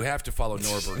God. Norbert? Oh, you have to follow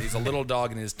Norbert. He's a little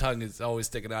dog, and his tongue is always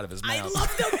sticking out of his mouth. I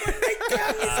love them when they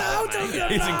tongue is out of their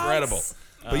He's mouths. incredible.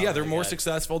 But yeah, they're more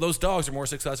successful. Those dogs are more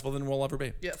successful than we'll ever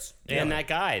be. Yes. And that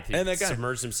guy. And that guy.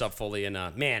 Submerged himself fully in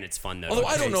man, it's fun though. Although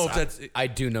I don't know if that's... I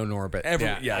do know Norbit.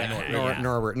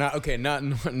 Norbit.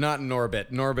 Not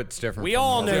Norbit. Norbit's different. We from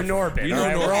all know Norbit. Norbit. You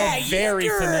all know right? Norbit. We're all Hey, very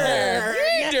Yeager. familiar.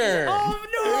 Yeager. Oh,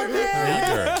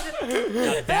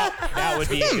 Norbert. That would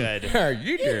be good.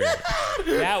 You do.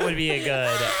 That would be a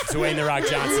good Dwayne The Rock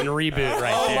Johnson reboot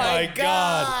right Oh there. my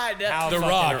God. How The fucking-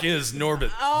 Rock is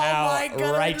Norbit. Oh How my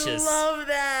God. righteous. I love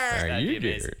that. That'd be You do.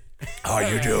 amazing. How are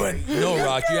you doing? No,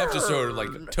 Rock, you have to sort of like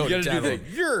tone You it gotta down. do the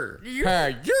how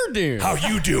you're doing. How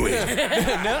you doing?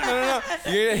 No.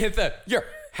 You gotta hit the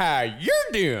how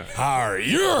you're doing. How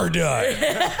you doing?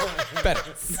 Better.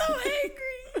 So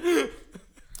angry.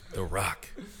 The Rock.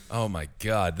 Oh my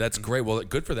God, that's great. Well,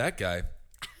 good for that guy.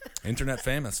 Internet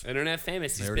famous. Internet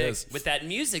famous. He's There it big. is. With that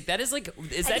music, that is like,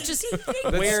 is that just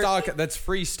That's where, stock. That's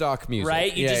free stock music.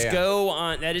 right? You Yeah, just yeah. go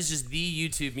on, that is just the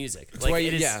YouTube music. That's why,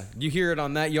 it is, yeah, you hear it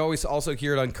on that. You always also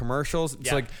hear it on commercials. It's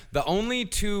Yeah. like the only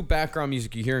two background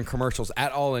music you hear in commercials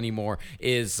at all anymore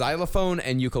is xylophone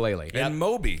and ukulele. And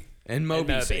Moby. And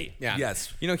Moby. Moby. Yeah.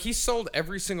 Yes. You know, he sold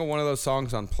every single one of those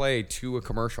songs on Play to a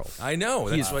commercial. I know.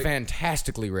 He's That's like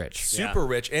fantastically rich. super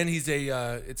rich, and he's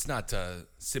a. It's not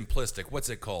simplistic. What's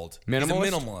it called? Minimalist?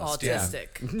 He's a minimalist. Yeah.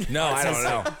 Autistic. No, I don't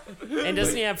know. And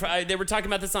doesn't he have, they were talking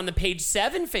about this on the Page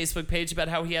 7 Facebook page about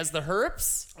how he has the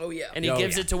herps. Oh, yeah. And he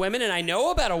gives it to women. And I know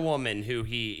about a woman who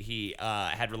he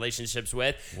had relationships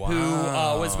with who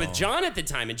was with John at the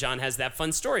time. And John has that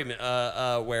fun story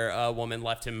where a woman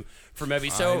left him for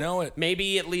Moby. So I know it.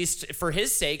 maybe at least for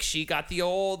his sake, she got the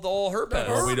old herpes.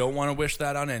 Or we don't want to wish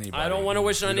that on anybody. I don't want to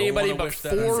wish it on We don't anybody, wanna but wish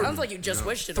that on for Sounds like you just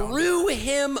wished it on. through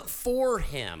him for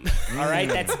him. All right,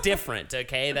 that's different.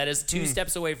 Okay, that is two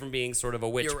steps away from being sort of a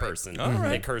witch You're right. person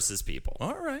that curses people.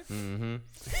 All right.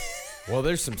 Well,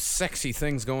 there's some sexy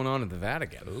things going on at the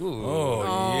Vatican. Yikes.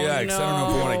 No, I don't know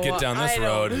if we want to get down this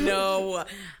road. No.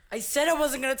 I said I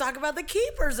wasn't going to talk about the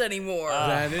keepers anymore.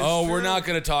 That is We're true. not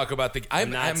going to talk about the. I'm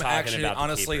not talking actually, about the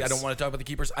honestly, I keepers. don't want to talk about the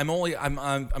keepers.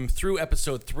 I'm through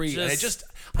episode 3, and I'm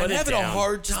put it having a down.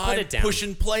 hard Just put time it down. push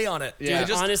and play on it. Yeah.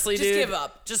 Dude, Honestly, just dude, give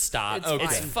up. Just stop. It's Okay.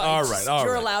 fine. All right. All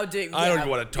You're right. allowed to. I don't yeah,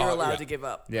 want to talk. You're allowed yeah. to give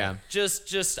up. Yeah.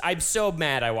 Just, I'm so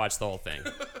mad I watched the whole thing.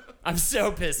 I'm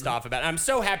so pissed off about it. I'm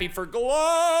so happy for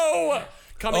Glow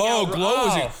coming out.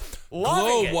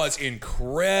 Glow was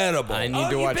incredible. I need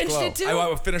to watch binged Glow. it too?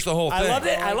 I finished the whole thing. I loved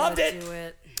it. I Oh, loved gotta it. do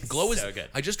it. Glow is So good.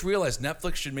 I just realized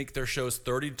Netflix should make their shows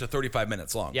 30 to 35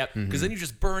 minutes long. Yep. Because then you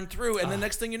just burn through, and the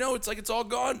next thing you know, it's like it's all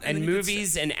gone. And then you get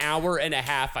movies, an hour and a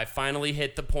half. I finally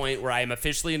hit the point where I am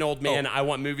officially an old man. Oh. I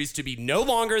want movies to be no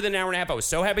longer than an hour and a half. I was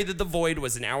so happy that The Void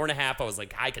was an hour and a half. I was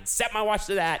like, I could set my watch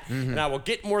to that, and I will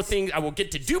get more things. I will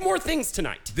get to do more things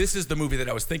tonight. This is the movie that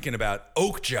I was thinking about,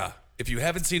 Okja. If you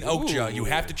haven't seen Okja, you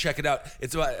have to check it out.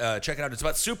 It's about It's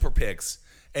about super pigs,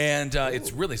 and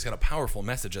it's got a powerful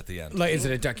message at the end. Like, is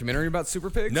it a documentary about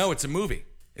super pigs? No, it's a movie.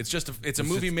 It's a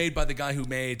movie made by the guy who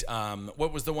made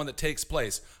what was the one that takes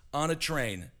place on a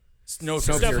train.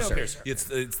 Snowpiercer.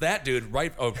 It's that dude,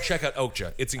 right? Oh, check out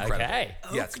Okja. It's incredible. Okay.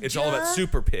 Yes, it's all about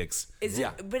super pigs. Is it?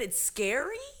 But it's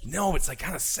scary. No, it's like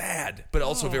kind of sad, but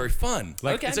also very fun.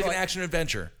 Like it's like an action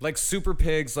adventure. Like super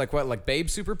pigs, like what? Like Babe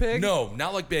Super Pig? No,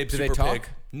 not like Babe Super they talk? Pig.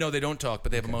 No, they don't talk,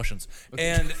 but they have emotions.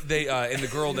 And they and the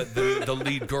girl that the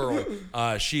lead girl,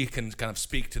 she can kind of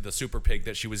speak to the super pig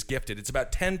that she was gifted. It's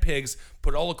about 10 pigs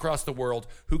put all across the world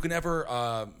who can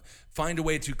ever find a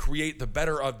way to create the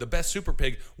best super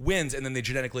pig wins, and then they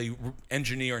genetically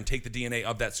engineer and take the DNA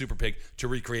of that super pig to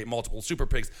recreate multiple super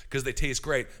pigs because they taste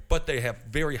great, but they have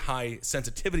very high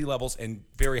sensitivity levels and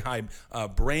very high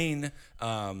brain.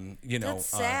 That's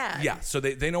sad. Yeah, so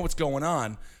they know what's going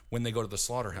on when they go to the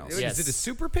slaughterhouse. Yes. Is it a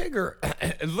super pig or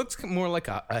it looks more like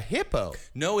a hippo?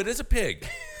 No, it is a pig.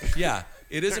 Yeah,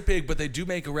 it is a pig, but they do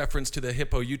make a reference to the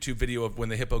hippo YouTube video of when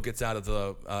the hippo gets out of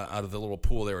the little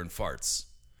pool there and farts.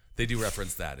 They do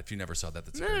reference that. If you never saw that,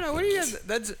 that's No. What do you?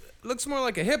 That's looks more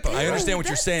like a hippo. I understand what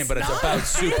you're saying, but it's about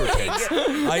super pigs.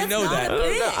 I know that.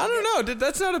 I don't know.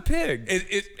 That's not a pig.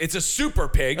 It's a super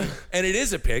pig, and it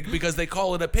is a pig because they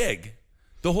call it a pig.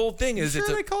 The whole thing is Sure,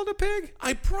 they called it a pig.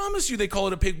 I promise you they call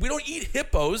it a pig. We don't eat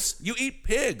hippos. You eat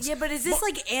pigs. Yeah, but is this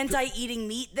like anti-eating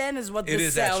meat then? Is what this It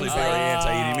is sounds actually like? very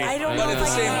anti-eating meat. I don't But know at if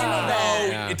the I same can handle time, that.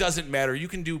 no, Yeah. it doesn't matter. You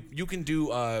can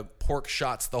do pork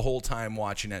shots the whole time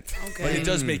watching it. Okay. But it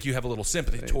does make you have a little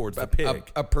sympathy towards the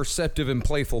pig. A perceptive and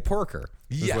playful porker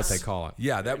is what they call it.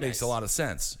 Yeah, that makes a lot of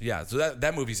sense. Yeah, so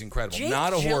that movie's incredible. Jake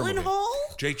Not a horror movie.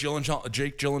 Gyllenhaal?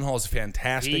 Jake Gyllenhaal is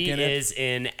fantastic He in it. is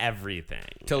in everything.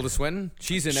 Tilda Swinton,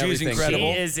 she's in She's everything.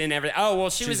 incredible. She is in everything. Oh, well,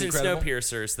 she was in incredible.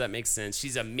 Snowpiercer, so that makes sense.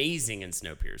 She's amazing in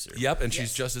Snowpiercer. Yep, and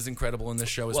she's just as incredible in this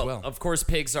show as well. Of course,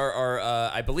 pigs are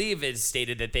I believe it's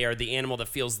stated that they are the animal that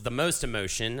feels the most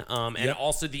emotion, and Yep.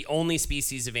 also the only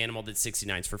species of animal that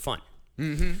 69s for fun.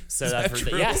 So that I've heard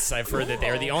true? yes, I've heard that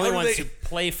they're the only How do ones they- who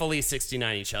playfully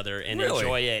 69 each other and Really?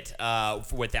 enjoy it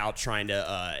without trying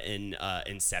to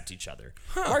incept each other.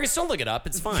 Marcus, don't look it up.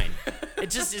 It's fine.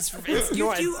 It's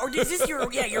You do, or is this your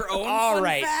own all fun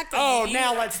right. fact? Oh,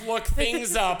 now let's look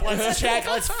things up. Let's check.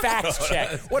 Let's fact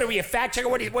check. What are we, a fact checker?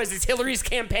 What is this, Hillary's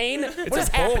campaign? What is It's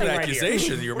a bold happening right here?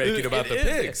 accusation you're making about the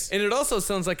pigs. And it also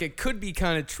sounds like it could be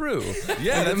kind of true.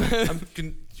 Yeah, I'm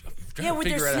trying Yeah, to with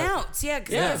their figure it out. snouts. Yeah,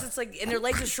 because it's like, and their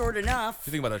legs are short enough. If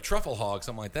you think about a truffle hog,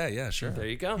 something like that, yeah, sure. There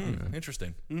you go.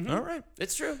 Interesting. All right.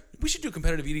 It's true. We should do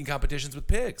competitive eating competitions with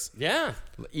pigs. Yeah.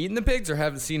 Eating the pigs or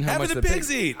haven't seen how Having much the the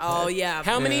pigs eat. Oh yeah.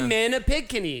 How many men a pig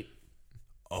can eat?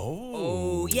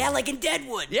 Oh yeah, like in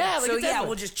Deadwood. Yeah, like so in yeah, Deadwood.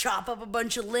 we'll just chop up a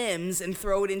bunch of limbs and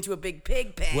throw it into a big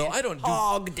pig pen. Well, I don't do-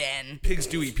 hog den. Pigs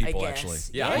do eat people, I guess. actually.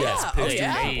 Yeah. Yes, Yeah. pigs Oh, do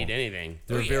yeah. eat They people. eat anything.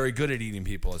 They're very good at eating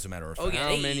people, as a matter of fact. yeah.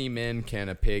 How many men can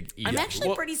a pig eat? I'm actually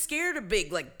Well- pretty scared of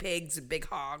big like pigs and big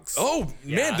hogs. Oh,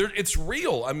 Yeah. man, it's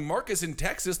real. I mean, Marcus in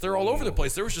Texas, they're all over the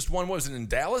place. There was just one, what was it, in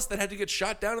Dallas, that had to get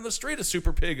shot down in the street, a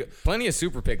super pig. Plenty of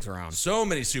super pigs around. So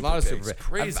many super A lot of pigs. super pigs.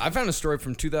 Crazy. I found a story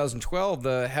from 2012.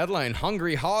 The headline: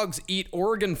 "Hungry hogs eat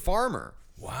Oregon farmer."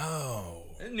 Wow.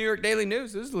 New York Daily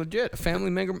News. This is legit. A family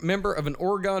member of an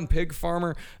Oregon pig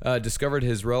farmer discovered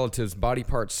his relative's body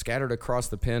parts scattered across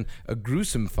the pen. A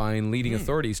gruesome find, leading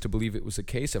authorities to believe it was a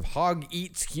case of hog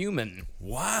eats human.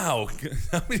 Wow.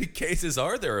 How many cases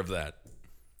are there of that?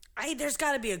 There's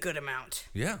got to be a good amount,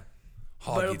 Yeah.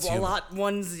 Hog but eats a human. lot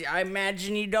ones I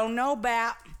imagine you don't know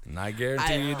about. And I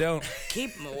guarantee you don't.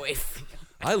 Keep them away from.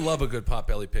 I love a good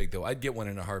potbelly pig, though. I'd get one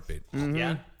in a heartbeat.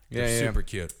 Yeah. They're super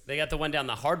cute. They got the one down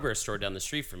the hardware store down the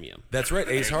street from you. That's right,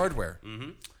 Ace Hardware.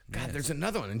 God, there's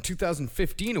another one. In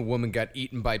 2015, a woman got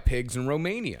eaten by pigs in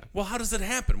Romania. Well, how does it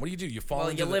happen? What do? You fall Well,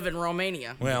 into you the... live in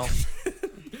Romania. Well,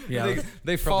 yeah.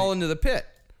 They fall into the pit.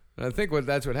 And I think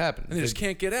that's what happened. And they just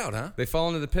can't get out, huh? They fall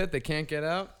into the pit. They can't get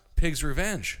out. Pig's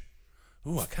revenge.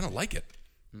 Ooh, I kind of like it.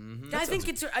 I think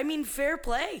it's, fair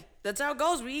play. That's how it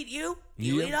goes. We eat you.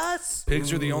 You eat us.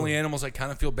 Pigs are the only animals I kind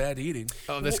of feel bad eating.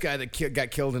 Oh, this guy that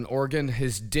got killed in Oregon,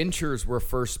 his dentures were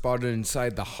first spotted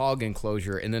inside the hog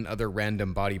enclosure, and then other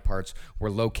random body parts were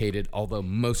located, although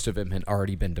most of them had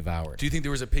already been devoured. Do you think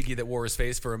there was a piggy that wore his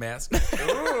face for a mask?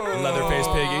 Leatherface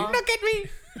piggy. Look at me.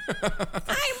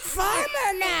 I'm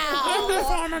farmer now. I'm the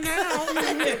farmer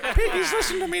now. Piggies,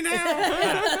 listen to me now.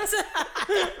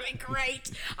 That'd be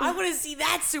great. I want to see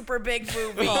that super big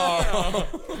movie.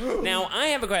 Now, I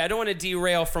have a question. I don't want to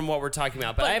derail from what we're talking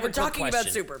about, but I have a quick talking about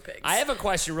question. super pigs. I have a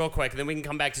question real quick, and then we can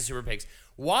come back to super pigs.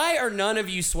 Why are none of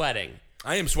you sweating?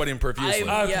 I am sweating profusely.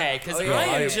 Okay, because Oh, yeah. I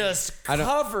am I- just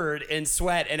covered in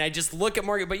sweat, and I just look at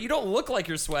Morgan, but you don't look like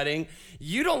you're sweating.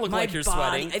 You don't look My like you're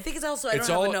body. sweating. I think it's also I don't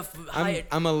have enough height.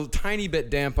 I'm a tiny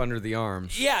bit damp under the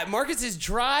arms. Yeah, Marcus is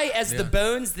dry as the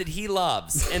bones that he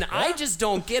loves, and I just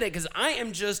don't get it because I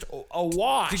am just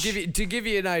awash. To give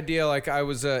you an idea, like I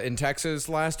was in Texas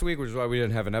last week, which is why we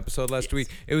didn't have an episode last week.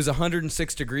 It was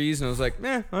 106 degrees, and I was like,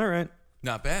 all right,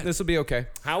 Not bad. this will be okay.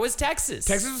 How is Texas?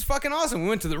 Texas was fucking awesome. We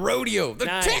went to the rodeo, the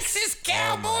Nice. Texas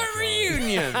Cowboy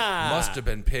Reunion. Must have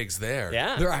been pigs there.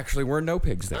 Yeah. There actually were no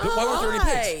pigs there Why weren't there any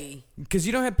pigs? Hey. because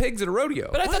you don't have pigs at a rodeo.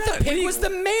 But I thought the pig was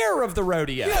the mayor of the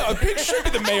rodeo. Yeah, a pig should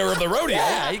be the mayor of the rodeo.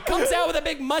 Yeah, he comes out with a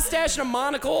big mustache and a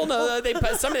monocle. No,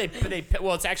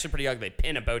 well, it's actually pretty ugly. They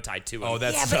pin a bow tie to him. Oh,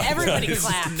 that's Yeah, but everybody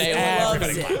claps.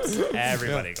 Everybody claps.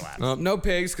 Everybody claps. no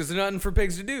pigs because there's nothing for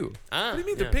pigs to do. What do you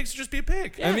mean? The pigs should just be a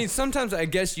pig. I mean, sometimes I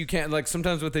guess you can't. Like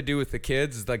sometimes what they do with the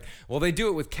kids is like, well, they do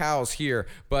it with cows here,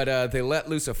 but they let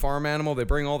loose a farm animal. They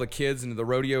bring all the kids into the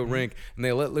rodeo rink, and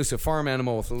they let loose a farm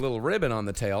animal with a little ribbon on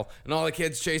the tail, and all the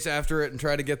kids chase after it and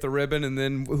try to get the ribbon, and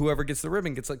then whoever gets the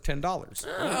ribbon gets like $10.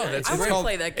 Oh, that's I great. want to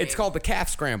play that game. It's called the calf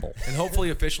scramble. And hopefully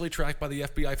officially tracked by the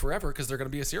FBI forever because they're going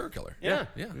to be a serial killer. Yeah.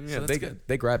 Yeah. Yeah, So that's they good.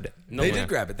 they grabbed it. They did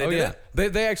grab it. They did. Yeah.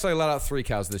 They actually let out 3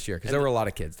 cows this year because there were a lot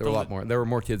of kids. There were a lot more. There were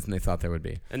more kids than they thought there would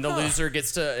be. And the loser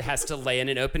has to lay in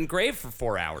an open grave for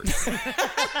 4 hours,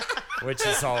 which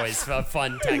is always a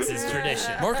fun Texas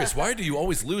tradition. Marcus, why do you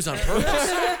always lose on purpose?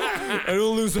 I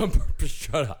don't lose on purpose.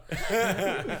 Shut up.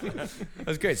 That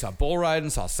was great. Saw bull riding.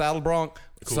 Saw saddle bronc.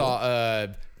 Saw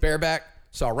bareback.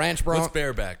 Saw ranch bronc. What's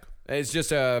bareback? It's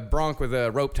just a bronc with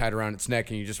a rope tied around its neck,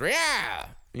 and you just yeah.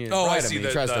 You know, Oh, ride I him, see. and he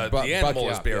The tries to buck animal you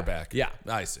is out. bareback. Yeah.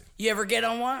 I see. You ever get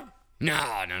on one? No.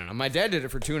 My dad did it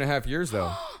for 2.5 years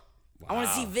though. I want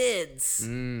to see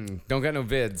vids. Don't got no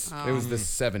vids. It was the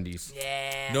 70s.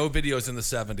 Yeah. No videos in the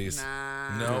 70s.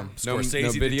 Nah. No. No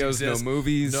Scorsese didn't videos, no exist.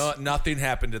 movies. No, nothing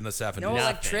happened in the 70s. No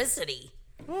electricity.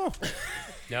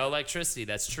 No electricity.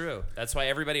 That's true. That's why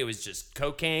everybody was just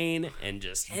cocaine and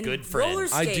just And good roller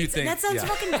friends. I skates. do And think- that sounds yeah.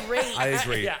 fucking great. I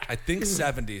agree. Yeah. I think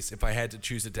 70s, if I had to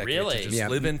choose a decade Really? to just Yeah.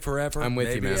 live in forever, I'm with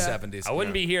you, maybe man. the Yeah. 70s. I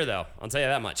wouldn't be here though. I'll tell you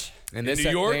that much. In In New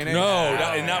York? day and age? No,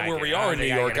 I not where we are in New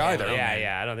York either.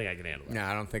 Yeah. I don't think I can handle it. No,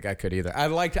 I don't think I could either.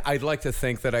 I'd like to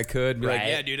think that I could. Be like, Right.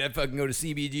 yeah, dude, I'd fucking go to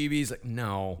CBGB's. Like,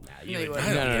 no. You you would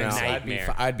wouldn't. No.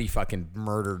 Nightmare. I'd be fucking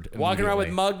murdered. Walking around with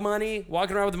immediately.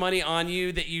 walking around with money on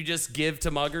you that you just give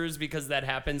to muggers because that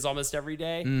happens almost every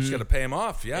day. Just got to pay him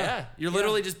off. Yeah, you're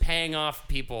literally just paying off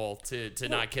people to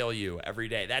not kill you every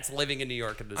day. That's living in New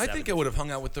York in the 70s. I think I would have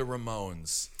hung out with the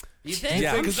Ramones. You think?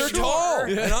 Yeah, because they're Sure. tall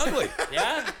and ugly.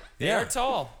 Yeah, they Yeah. are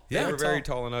tall. They Yeah, were very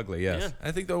tall and ugly. Yes. Yeah.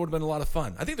 I think that would have been a lot of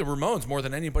fun. I think the Ramones more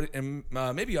than anybody, and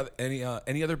maybe any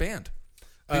other band.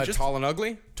 They just Tall and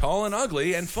ugly. tall and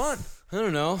ugly and fun. I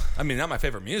don't know. I mean, not my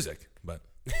favorite music, but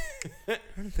I'm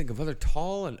trying to think of other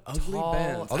tall and ugly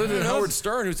bands. other than Howard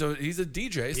Stern, he's a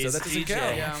DJ, so He's that a doesn't DJ, count.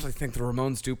 I actually think the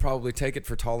Ramones do probably take it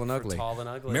for tall and ugly. Tall and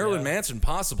ugly. Marilyn yeah. Manson,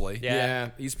 possibly. Yeah.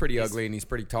 He's pretty ugly and he's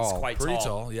pretty tall. quite Pretty tall.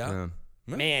 tall, yeah.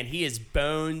 Man, he has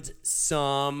boned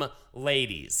some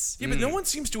ladies. Yeah, but no one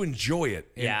seems to enjoy it.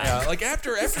 And, Yeah. like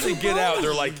after they get out,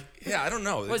 they're like, yeah, I don't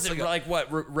know. Was It's it like what?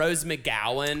 Rose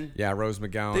McGowan? Yeah, Rose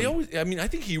McGowan. They always. I mean, I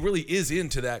think he really is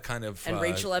into that kind of And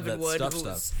Rachel Evan that Wood, stuff,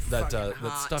 who's that fucking that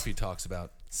hot. stuff he talks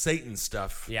about, Satan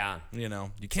stuff. Yeah. you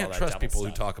know, you all can't that trust devil people who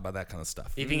stuff. talk about that kind of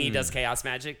stuff. Do you think he does chaos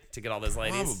magic to get all those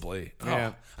ladies? Probably.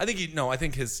 Yeah. I think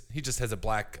he just has a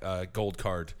black gold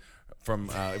card from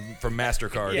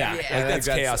MasterCard. Yeah. Like, that's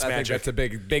chaos I magic. think that's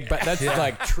a big. That's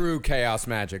like true chaos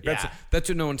magic. That's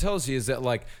what no one tells you is that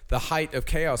like the height of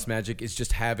chaos magic is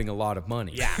just having a lot of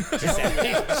money. Yeah, just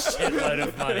having a shitload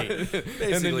of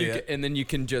money. And then you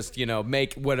can just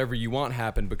make whatever you want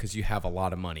happen because you have a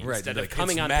lot of money. Right. Instead Like, of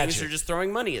coming it's on magic. things, you're just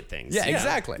throwing money at things. Yeah,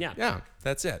 exactly. Yeah.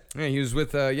 That's it. Yeah, he was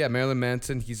with Marilyn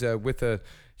Manson. He's with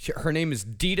her name is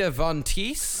Dita Von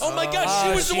Teese. Oh my gosh,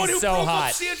 she was the one who she's so broke hot.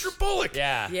 up Sandra Bullock.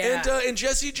 Yeah. And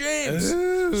Jesse James.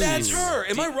 That's her.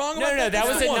 Am I wrong about No, that? that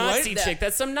was That's a the one, Nazi right? chick.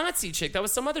 That's some Nazi chick. That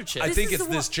was some other chick. I think it's the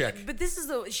this one- chick.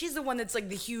 But she's the one that's like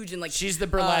the huge and like She's the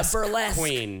burlesque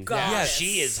queen. goddess. Yes.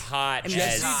 She is hot. And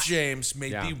as- Jesse James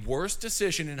made Yeah. the worst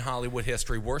decision in Hollywood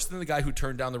history, worse than the guy who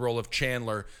turned down the role of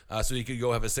Chandler so he could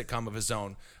go have a sitcom of his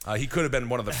own. He could have been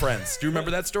one of the friends. Do you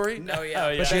remember that story? No, yeah. Oh,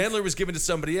 yeah. But Chandler was given to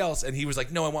somebody else, and he was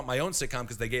like, no, I want my own sitcom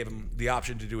because they gave him the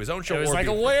option to do his own show. It was or like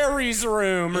be- Larry's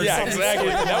Room or Yeah, something. exactly.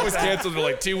 And that was canceled in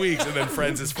like 2 weeks, and then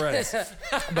Friends is Friends.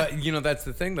 But that's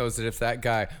the thing though, is that if that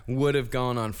guy would have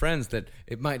gone on Friends, that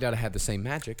it might not have had the same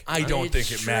magic. I don't It's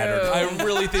think it mattered. true. I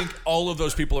really think all of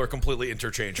those people are completely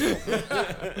interchangeable.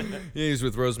 Yeah, he was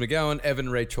with Rose McGowan, Evan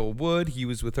Rachel Wood. He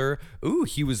was with her. Ooh,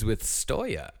 he was with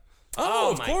Stoya.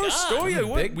 Oh, of my course, God. Stoya.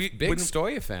 What? Big when-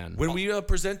 Stoya fan. When we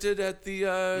presented at the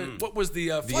what was the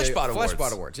Fleshbot Awards?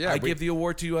 Fleshbot Awards, yeah. I gave the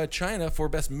award to China for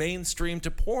best mainstream to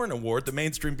porn award. The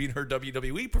mainstream being her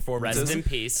WWE performances. Rest in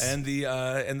peace. And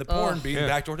the porn being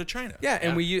Backdoor to China. Yeah,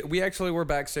 and we actually were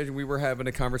backstage and we were having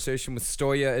a conversation with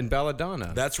Stoya and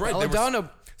Belladonna. That's right. They were-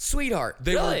 Belladonna, sweetheart.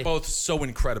 They Really? were both so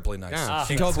incredibly nice. Yeah,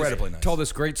 she told Incredibly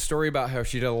this great story about how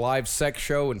she did a live sex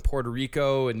show in Puerto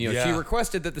Rico, and she Yeah.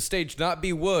 requested that the stage not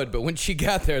be wood, but when she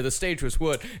got there, the stage was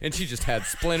wood, and she just had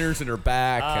splinters in her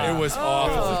back. It was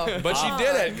awful, but she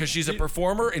did it because she's a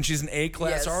performer and she's an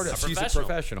A-class Yes. artist. She's a professional.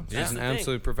 professional. That's She's an the thing.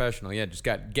 absolute professional. Yeah, just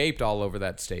got gaped all over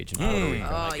that stage in Puerto Rico.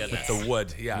 Oh, goodness. yeah. The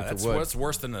wood, yeah, that's wood. what's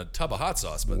worse than a tub of hot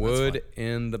sauce. But Wood that's fine.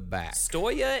 in the back.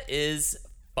 Stoya is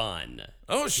fun.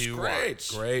 Oh, she's to great,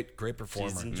 watch. great performer.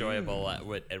 She's enjoyable at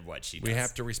what she does. We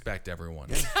have to respect everyone.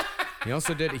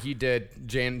 He did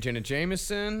Jenna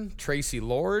Jameson, Tracy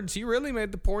Lords. He really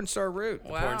made the porn star route.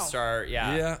 Wow. porn star.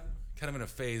 Yeah. Yeah, kind of in a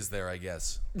phase there, I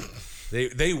guess.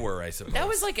 They were, I suppose. That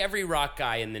was like every rock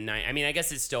guy in the 90s. I mean, I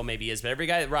guess it still maybe is, but every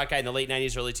rock guy in the late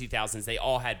 90s, early 2000s, they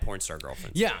all had porn star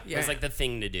girlfriends. Yeah. It was like the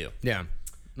thing to do. Yeah.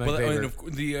 My Well, I mean,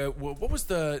 favorite. what was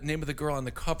the name of the girl on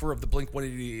the cover of the Blink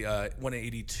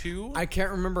 182? I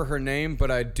can't remember her name,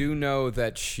 but I do know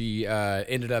that she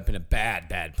ended up in a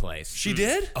bad place. She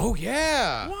did? Oh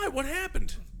yeah. Why? What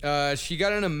happened? She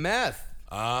got into meth.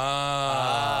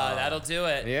 That'll do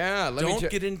it. Yeah. Don't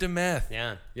get into meth.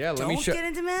 Yeah. Yeah. Let me Don't show. get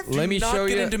into meth. Let me Not show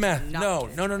get you. into meth.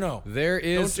 Not No. There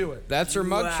is. Don't do it. That's her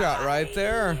mugshot right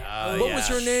there. What was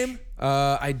her name?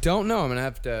 I don't know. I'm gonna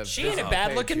have to. She ain't a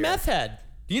bad looking meth head.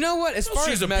 You know what? As far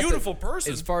she's as a meth beautiful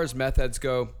person. As far as meth heads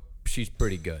go, she's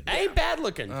pretty good. Ain't bad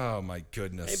looking. Oh my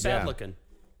goodness. Ain't bad looking.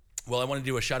 Well, I want to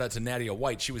do a shout out to Nadia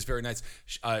White. She was very nice.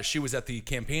 She was at the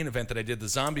campaign event that I did, the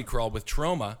zombie crawl with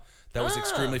Trauma. That was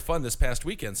extremely fun this past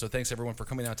weekend. So thanks everyone for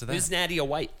coming out to that. Who's Nadia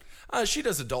White? She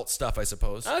does adult stuff, I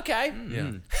suppose. Okay.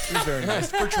 Yeah, she was very nice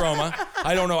for Trauma.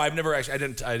 I don't know. I've never actually.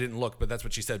 I didn't look, but that's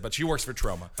what she said. But she works for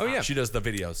Trauma. Oh, yeah. she does the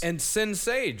videos. And Sin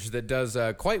Sage, that does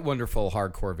quite wonderful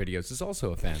hardcore videos, is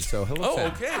also a fan. So hello, Sin.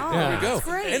 Okay. Oh, There we go. that's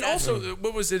great. And also,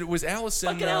 what was it? It was Allison.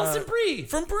 Fucking Allison Brie.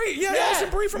 from Brie. Yeah, Allison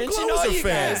Brie from mention Glow all was a you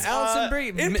fan. guys. Allison Brie.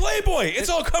 In Playboy, it's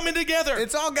all coming together.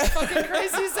 It's all got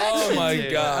Crazy oh my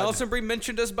god, Allison Brie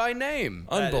mentioned us by name.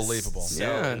 unbelievable. So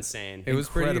insane. It was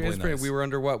pretty. It was Incredibly pretty. nice. We were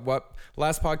under what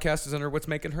last podcast is under what's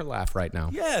making her laugh right now.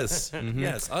 Yes,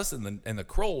 yes, us and the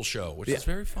Kroll show, which is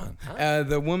very fun.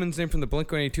 The woman's name from the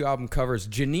Blink-182 album cover is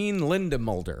Janine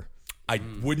Lindemulder. I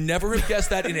would never have guessed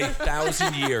that in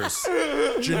 1,000 years.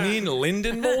 Janine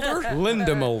Lindenmulder?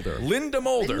 Linda Mulder. Linda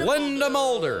Mulder. Linda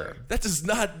Mulder. That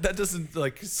doesn't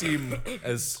like seem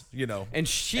as, And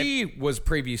she was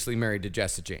previously married to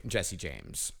Jesse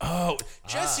James. Oh,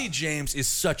 Jesse James is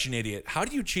such an idiot. How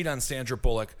do you cheat on Sandra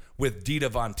Bullock with Dita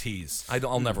Von Teese?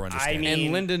 I'll never understand. I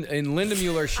mean- And Linda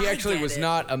Mueller, she I actually get was it.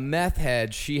 not a meth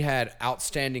head. She had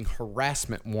outstanding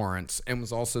harassment warrants and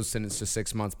was also sentenced to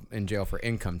 6 months in jail for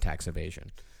income tax evasion.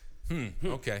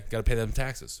 Okay, got to pay them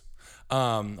taxes.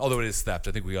 Although it is theft.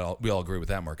 I think we all agree with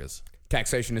that, Marcus.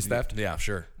 Taxation is theft? Yeah,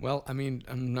 sure. Well, I mean,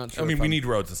 I'm not sure. I mean, if we I'm- need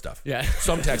roads and stuff. Yeah.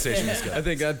 Some taxation is good. I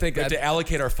think We have to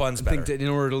allocate our funds better. that in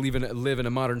order to live in a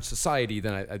modern society,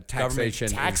 then a taxation.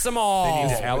 Tax is- them all. They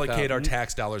need to Oh, allocate without- our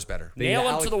tax dollars better. they need Nail to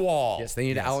them to the wall. Yes, they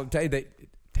need to allocate.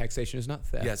 taxation is not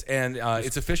theft. Yes, and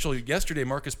it's official. Yesterday,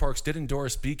 Marcus Parks did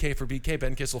endorse BK for BK,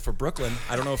 Ben Kissel for Brooklyn.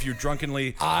 I don't know if you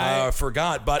drunkenly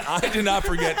forgot, but I did not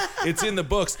forget. It's in the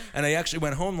books. And I actually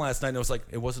went home last night and I was like,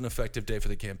 it was an effective day for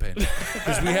the campaign.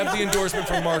 Because we have the endorsement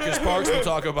from Marcus Parks. We'll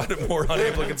talk about it more on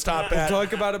Applicant's Top Hat. We'll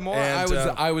talk about it more. And,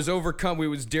 I was overcome. We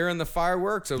was during the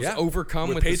fireworks. I was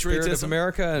overcome with the spirit of patriotism.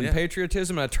 America and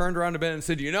patriotism. And I turned around a bit and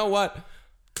said, you know what?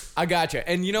 I got you.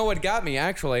 And you know what got me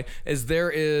actually is there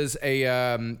is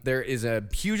a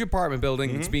huge apartment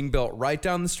building that's being built right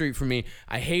down the street from me.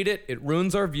 I hate it. It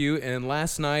ruins our view. And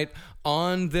last night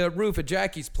on the roof at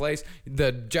Jackie's place,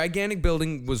 the gigantic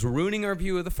building was ruining our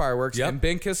view of the fireworks. Yep. And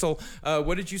Ben Kissel,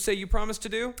 what did you say you promised to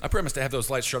do? I promised to have those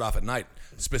lights shut off at night,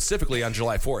 specifically on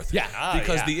July 4th. Yeah.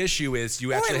 Because the issue is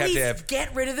you actually or at have to least have...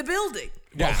 get rid of the building.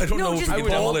 Well, I don't know if just we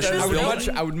can demolish this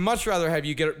building. I would much rather have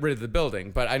you get rid of the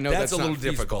building, but I know that's a little not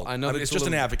feasible. difficult. I know it's just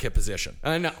an advocate position.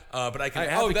 I know, but I can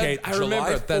advocate. I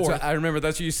remember. July 4th. I remember.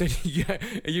 That's what you said.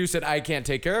 You said I can't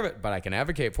take care of it, but I can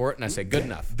advocate for it, and I say good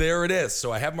enough. There it is.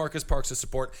 So I have Marcus Parks'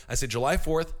 support. I say July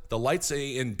 4th, the lights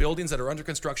in buildings that are under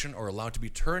construction are allowed to be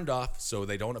turned off so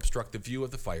they don't obstruct the view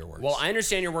of the fireworks. Well, I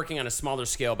understand you're working on a smaller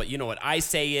scale, but you know what I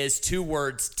say is 2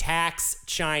 words: tax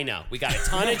China. We got a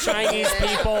ton of Chinese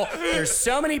people. There's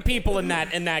so many people in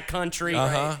that country.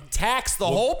 Right? Tax the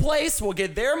whole place. We'll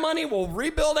get their money. We'll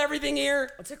rebuild everything here.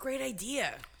 That's a great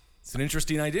idea. It's an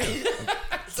interesting idea.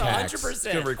 It's 100%. It's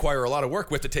going to require a lot of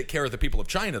work. We have to take care of the people of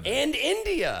China. Though. And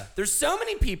India. There's so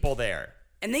many people there.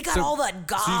 And they got all that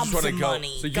gobs of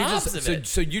money.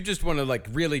 So you just want to like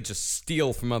really just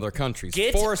steal from other countries,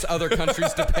 Get- force other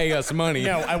countries to pay us money.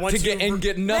 No, I want to get and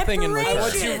get nothing in return. I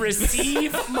want to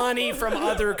receive money from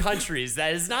other countries.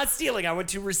 That is not stealing. I want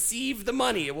to receive the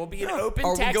money. It will be an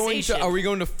open taxation. Are we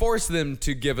going to force them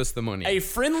to give us the money? A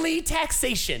friendly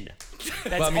taxation. That's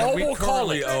But, I mean, all we we'll call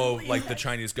currently it. owe like the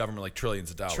Chinese government like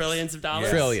trillions of dollars. Trillions of dollars?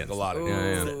 Yes, Trillions. a lot of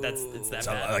It's that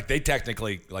So, bad. like they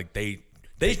technically like they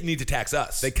need to tax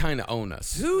us. They kind of own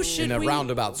us. Who should in a we-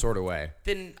 roundabout sort of way?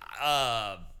 Then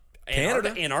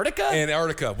Canada. Antarctica?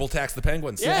 Antarctica. We'll tax the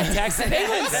penguins. Yeah, tax the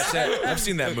penguins. That's it. I've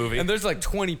seen that movie. And there's like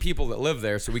 20 people that live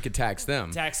there, so we could tax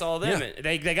them. Tax all of them. Yeah.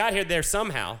 They got here there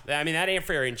somehow. I mean, that ain't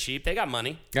fair and cheap. They got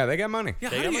money. Yeah, they got money. yeah,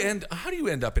 how do you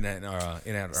end up in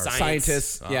Antarctica? Science.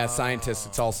 Scientists. Yeah, scientists.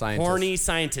 It's all scientists. Horny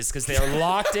scientists, because they are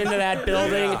locked into that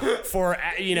building for,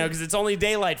 because it's only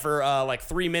daylight for like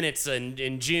 3 minutes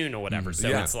in June or whatever. So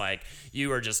Yeah. it's like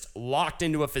you are just locked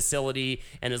into a facility,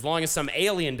 and as long as some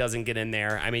alien doesn't get in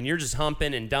there, I mean, you're just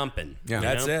humping and dumping. Yeah.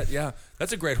 That's it. Yeah,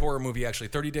 that's a great horror movie. Actually,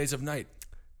 30 Days of Night.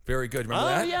 Very good. Remember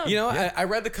that? Yeah. You know, I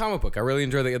read the comic book. I really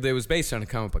enjoyed it. It was based on a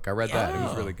comic book. I read that. It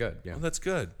was really good. Yeah. Well, that's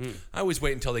good. I always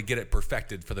wait until they get it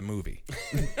perfected for the movie.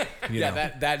 You know.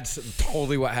 That's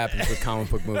totally what happens with comic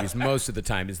book movies most of the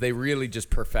time is they really just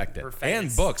perfect it.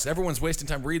 And books. Everyone's wasting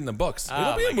time reading the books.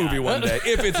 It'll be a my movie God. one day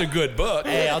if it's a good book.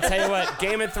 Hey, I'll tell you what,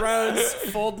 Game of Thrones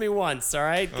fooled me once, all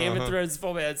right? Game of Thrones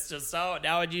fooled me. It's just,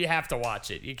 now you have to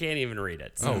watch it. You can't even read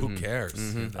it. So. Oh, who cares?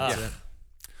 That's it.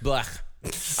 Blech.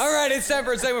 All right, it's time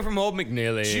for a segment from Holt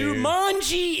McNeely.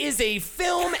 Jumanji is a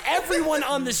film everyone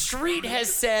on the street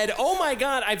has said, oh my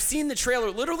God, I've seen the trailer.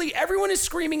 Literally, everyone is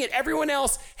screaming at everyone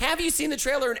else. Have you seen the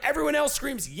trailer? And everyone else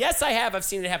screams, yes, I have. I've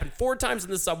seen it happen 4 times in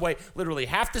the subway. Literally,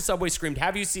 half the subway screamed,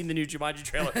 have you seen the new Jumanji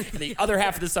trailer? And the other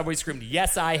half of the subway screamed,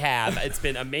 yes, I have. It's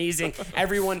been amazing.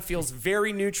 Everyone feels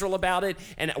very neutral about it.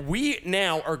 And we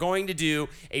now are going to do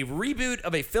a reboot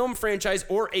of a film franchise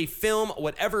or a film,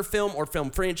 whatever film or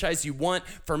film franchise you want.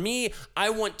 For me, I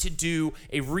want to do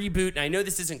a reboot. And I know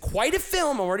this isn't quite a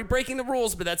film. I'm already breaking the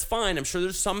rules, but that's fine. I'm sure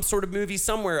there's some sort of movie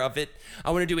somewhere of it.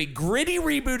 I want to do a gritty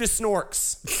reboot of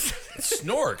Snorks.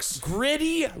 Snorks.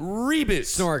 Gritty reboot.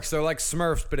 Snorks. They're like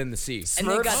Smurfs, but in the sea. And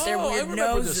they got their Oh, I weird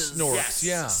remember the noses. Snorks. Yes.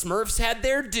 Yeah. Smurfs had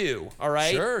their due, all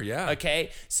right? Sure, yeah.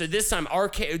 Okay, so this time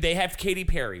they have Katy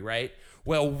Perry, right?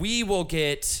 Well, we will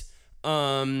get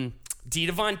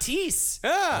Dita Von Teese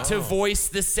to voice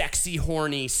the sexy,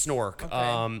 horny Snork,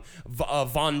 Vonda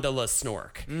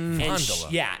Snork.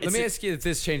 Vonda. Yeah. Let me ask you if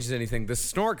this changes anything. The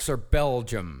Snorks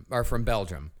are from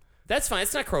Belgium. That's fine.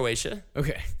 It's not Croatia.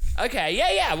 Okay. Okay,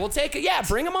 yeah. We'll take it. Yeah,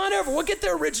 bring them on over. We'll get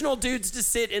the original dudes to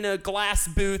sit in a glass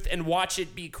booth and watch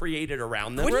it be created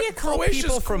around them. What do you call Croatia's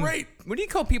people from? great. What do you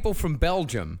call people from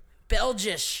Belgium?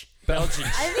 Belgish. Belgian.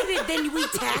 I think that then we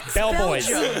tax Bellboys.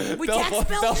 Belgium. We tax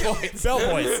Belgium.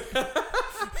 Bellboys.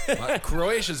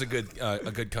 Croatia's a good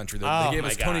country. They Oh, gave my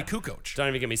us Tony God. Kukoc. Don't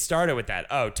even get me started with that.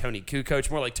 Oh, Tony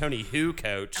Kukoc. More like Tony Who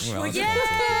Coach. Yeah.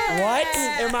 What?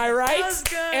 Am I right? was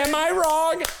good. Am I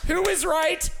wrong? Who is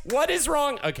right? What is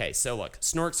wrong? Okay, so look,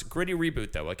 Snork's gritty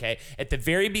reboot though, okay? At the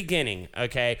very beginning,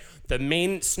 okay, The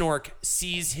main snork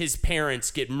sees his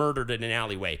parents get murdered in an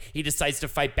alleyway. He decides to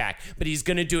fight back, but he's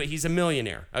going to do it. He's a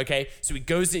millionaire, okay? So he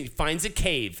goes and he finds a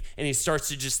cave, and he starts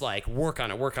to just like work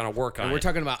on it. We're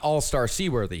talking about All-Star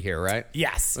Seaworthy here, right?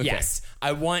 Yes, yes.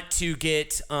 I want to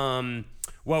get,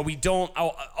 well, we don't,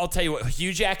 I'll tell you what,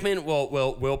 Hugh Jackman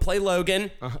will play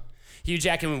Logan. Hugh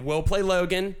Jackman will play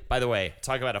Logan. By the way,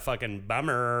 talk about a fucking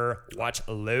bummer. Watch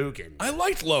Logan. I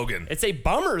liked Logan. It's a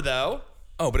bummer, though.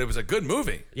 Oh, but it was a good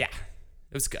movie. Yeah,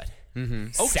 it was good.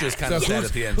 Oak just kind of sad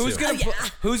at the end, Who's too.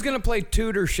 who's gonna play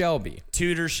Tudor Shelby?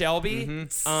 Tudor Shelby.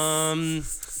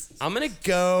 I'm gonna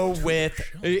go with.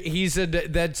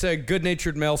 That's a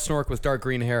good-natured male snork with dark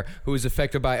green hair who is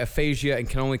affected by aphasia and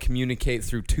can only communicate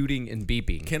through tooting and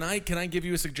beeping. Can I give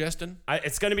you a suggestion?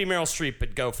 It's gonna be Meryl Streep,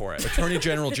 but go for it. Attorney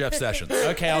General Jeff Sessions.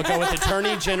 Okay, I'll go with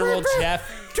Attorney General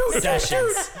Jeff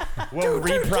Sessions. We'll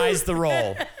reprise the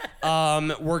role.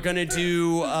 We're gonna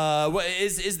do.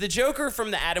 Is the Joker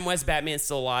from the Adam West Batman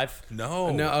still alive?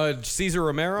 No. Cesar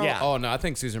Romero? Yeah. Oh, no, I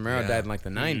think Cesar Romero died in like the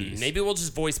 90s. Maybe we'll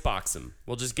just voice box him.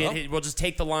 We'll just we'll just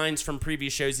take the lines from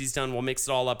previous shows he's done. We'll mix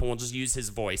it all up, and we'll just use his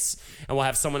voice, and we'll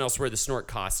have someone else wear the snort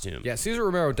costume. Yeah, Cesar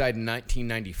Romero died in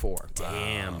 1994.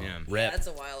 Damn. Yeah. Rip. That's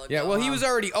a while ago. Yeah, well, he was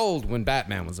already old when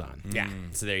Batman was on. Yeah.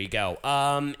 So there you go.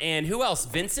 And who else?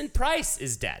 Vincent Price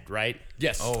is dead, right?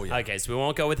 Yes. Oh, yeah. Okay, so we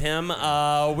won't go with him.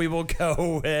 We will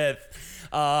go with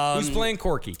Who's playing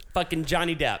Corky? fucking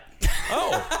Johnny Depp.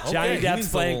 Oh, okay. Johnny He Depp's needs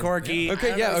a playing little- Corky.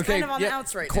 Okay, know, yeah, he's okay. kind of on the yeah.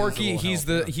 outs right now. Corky, He's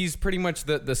a little he's pretty much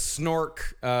the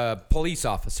snork police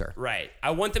officer. Right.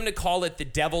 I want them to call it the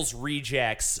Devil's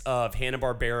Rejects of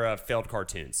Hanna-Barbera failed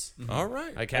cartoons. All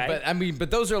right. Okay?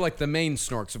 But those are like the main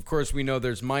snorks. Of course, we know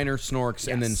there's minor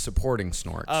snorks and then supporting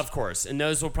snorks. Of course. And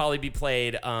those will probably be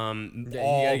played you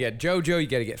gotta get JoJo, you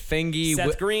gotta get Thingy,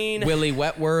 Seth Green, Willie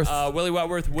Wetworth, Willie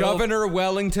Wetworth, Governor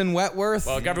Wellington Wetworth.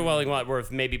 Well, Governor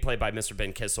Wellington may be played by Mr.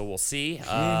 Ben Kissel. We'll see.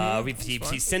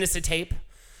 He sent us a tape.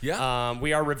 Yeah.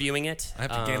 We are reviewing it. I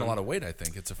have to gain a lot of weight, I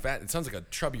think. It sounds like a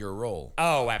chubbier role.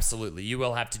 Oh, absolutely. You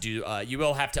will have to do. You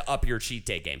will have to up your cheat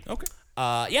day game. Okay.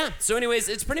 Yeah. So, anyways,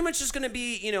 it's pretty much just going to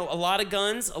be, a lot of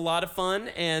guns, a lot of fun,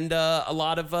 and a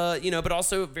lot of, but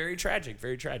also very tragic,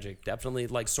 very tragic. Definitely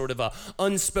like sort of a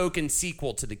unspoken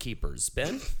sequel to The Keepers.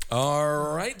 Ben?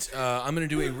 All right. I'm going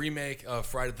to do a remake of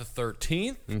Friday the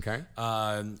 13th. Okay.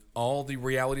 All the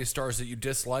reality stars that you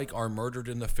dislike are murdered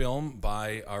in the film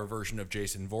by our version of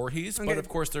Jason Voorhees, but of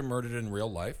course they're murdered in real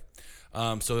life.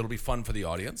 So it'll be fun for the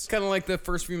audience. Kind of like the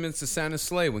first few minutes of Santa's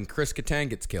Sleigh when Chris Kattan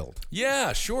gets killed.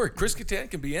 Yeah, sure. Chris Kattan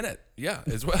can be in it. Yeah,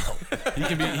 as well. He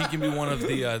can be one of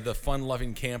the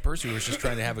fun-loving campers who was just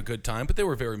trying to have a good time, but they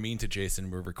were very mean to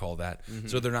Jason. We recall that.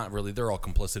 So they're not really. They're all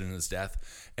complicit in his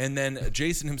death. And then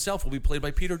Jason himself will be played by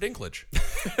Peter Dinklage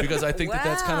because I think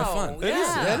that's kind of fun. Wow.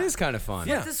 That is kind of fun.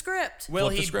 Yeah. The script. Will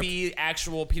Flip the he script. be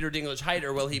actual Peter Dinklage height,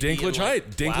 or will he be Dinklage in, height.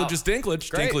 Dinklage is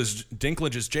Dinklage. Great.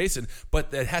 Dinklage is Jason,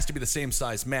 but it has to be the same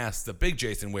size mask the big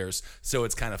Jason wears, so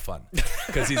it's kind of fun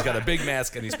because he's got a big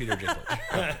mask and he's Peter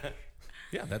Dinklage.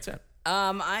 Yeah, that's it.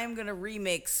 I'm gonna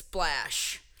remake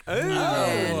Splash.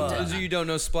 Those of you who don't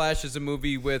know, Splash is a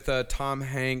movie with Tom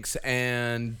Hanks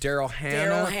and Daryl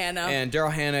Hannah. Daryl Hannah. And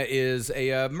Daryl Hannah is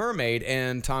a mermaid,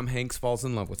 and Tom Hanks falls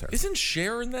in love with her. Isn't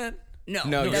Cher in that?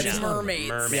 No, that's you're not. mermaids.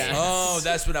 Mermaid. Oh,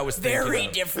 that's what I was thinking. Very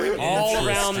of. different. All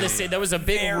around the city. There was a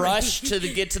big rush to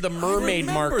get to the mermaid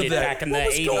Remember market that. back in what the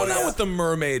was 80s. going on with the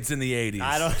mermaids in the 80s?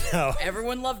 I don't know.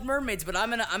 Everyone loved mermaids, but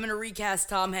I'm gonna recast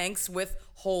Tom Hanks with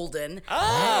Holden.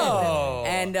 Oh.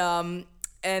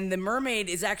 And the mermaid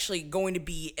is actually going to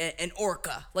be an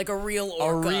orca, like a real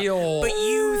orca. real- But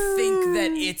you think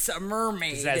that it's a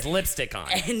mermaid. It has lipstick on.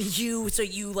 And you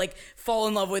like fall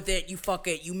in love with it, you fuck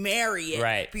it, you marry it.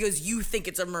 Right. Because you think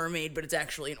it's a mermaid, but it's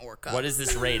actually an orca. What is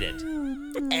this rated?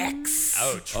 X?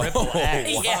 Oh, triple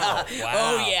X. Yeah. Wow.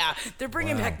 Oh, yeah. They're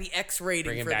bringing back the X rating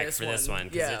Bring it for back this for one. this one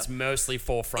because Yeah. it's mostly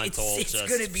full frontal, It's just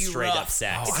gonna be straight rough. up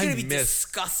sex. It's I gonna be miss-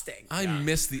 disgusting. I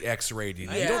miss the X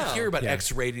rating. You Yeah. don't hear about Yeah.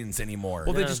 X ratings anymore.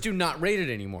 Well, they just do not rate it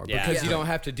anymore Yeah. because Yeah. you don't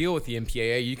have to deal with the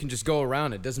MPAA. You can just go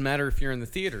around. It doesn't matter if you're in the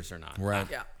theaters or not. right.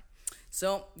 Yeah.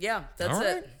 So, yeah, that's All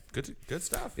right. it. Good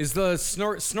stuff. Is the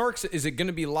Snorks, is it going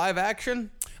to be live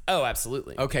action? Oh,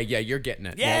 absolutely. Okay, yeah, you're getting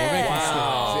it. Yeah. we're making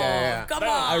Wow. Snorks. Yeah. Come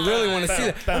I on. really want to see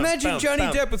that. Boom, Imagine boom, Johnny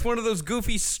boom. Depp with one of those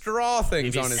goofy straw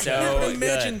things He'd be on his so head. good.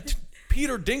 Imagine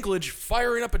Peter Dinklage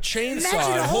firing up a chainsaw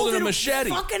Imagine and holding a machete.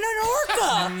 Fucking an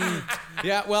orca.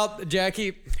 Yeah, well,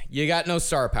 Jackie, you got no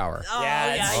star power.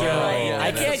 Yeah, it's true. you're right.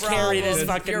 I can't carry this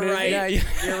fucking You're movie. right. Yeah,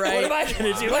 You're right. What am I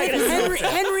going to do? What if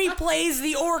Henry plays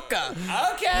the orca?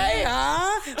 Okay.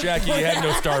 Huh? Jackie, you had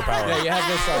no star power. Yeah, you have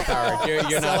no star power. You're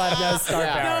Still not. have no star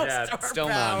Yeah. power. No Yeah. star still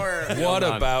power. What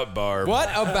about Barb? What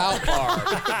about Barb?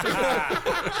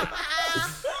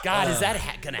 God, is that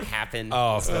going to happen?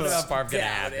 Oh, What about Barb going to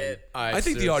happen? I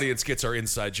think the audience gets our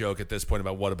inside joke at this point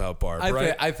about what about Barb,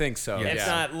 right? I think so. Yeah. If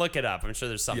not, look it up. I'm sure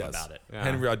there's something about it. Yeah.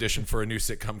 Henry auditioned for a new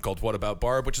sitcom called What About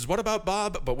Barb, which is What About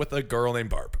Bob, but with a girl named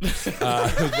Barb. That's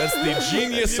the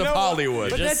genius of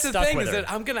Hollywood. But Just that's the stuck thing with is her.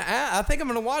 that I think I'm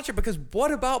gonna watch it because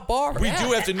what about Barb? We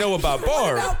do have to know about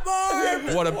Barb.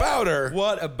 What about her?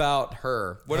 What about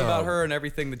her? What about her and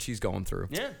everything that she's going through?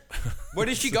 Yeah. What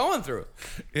is she going through?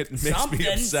 It makes me Something.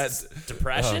 upset.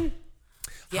 Depression?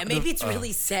 Yeah, maybe it's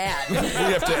really sad. We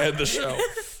have to end the show.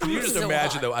 Can you just So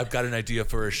imagine, hot. though, I've got an idea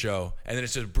for a show, and then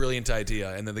it's just a brilliant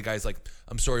idea, and then the guy's like,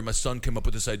 I'm sorry, my son came up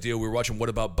with this idea. We were watching What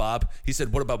About Bob? He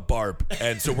said, what about Barb?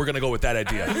 And so we're going to go with that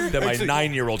idea that my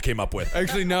 9-year-old came up with.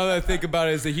 Actually, now that I think about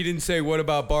it, is that he didn't say what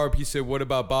about Barb, he said what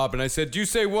about Bob, and I said, do you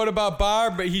say what about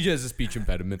Barb? But he has a speech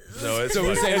impediment. So it's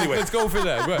we're saying, anyway, let's go for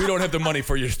that. we don't have the money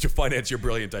for you to finance your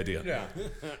brilliant idea. Yeah.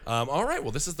 All right,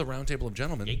 well, this is the Roundtable of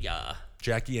Gentlemen. Yeah.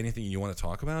 Jackie, anything you want to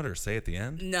talk about or say at the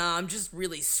end? Nah, I'm just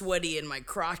really sweaty in my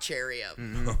crotch area.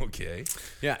 Okay.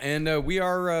 Yeah, and we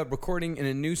are recording in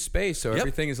a new space, so Yep.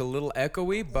 everything is a little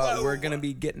echoey, but we're going to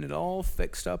be getting it all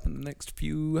fixed up in the next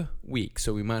few weeks,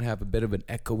 so we might have a bit of an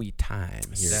echoey time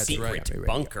here. That's Secret right.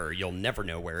 bunker. You'll never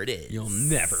know where it is. You'll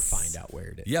never find out where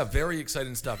it is. Yeah, very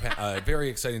exciting stuff. Very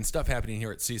exciting stuff happening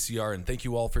here at CCR, and thank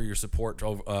you all for your support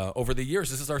over the years.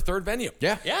 This is our third venue.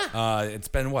 Yeah. Yeah. It's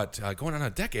been what going on a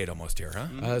decade almost here,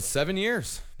 huh? 7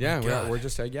 years. Yeah, God. we're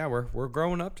just we're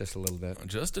growing up just a little bit.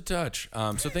 Just a touch.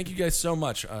 So thank you guys so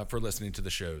much for listening to the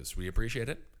shows. We appreciate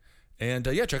it. And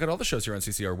yeah, check out all the shows here on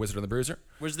CCR. Wizard and the Bruiser,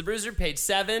 Where's the Bruiser? Page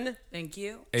 7. Thank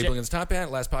you. Abe Lincoln's Top Hat,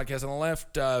 Last Podcast on the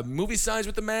Left, Movie Size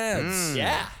with the Mads.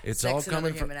 Yeah. It's Sex all and coming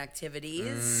other from. human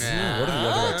activities. What are the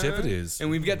other activities?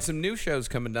 And we've got some new shows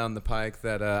coming down the pike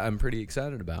that I'm pretty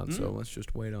excited about, so let's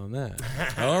just wait on that.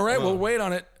 All right, we'll wait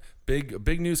on it.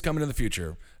 Big news coming in the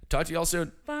future. Talk to you all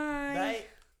soon. Bye. Bye.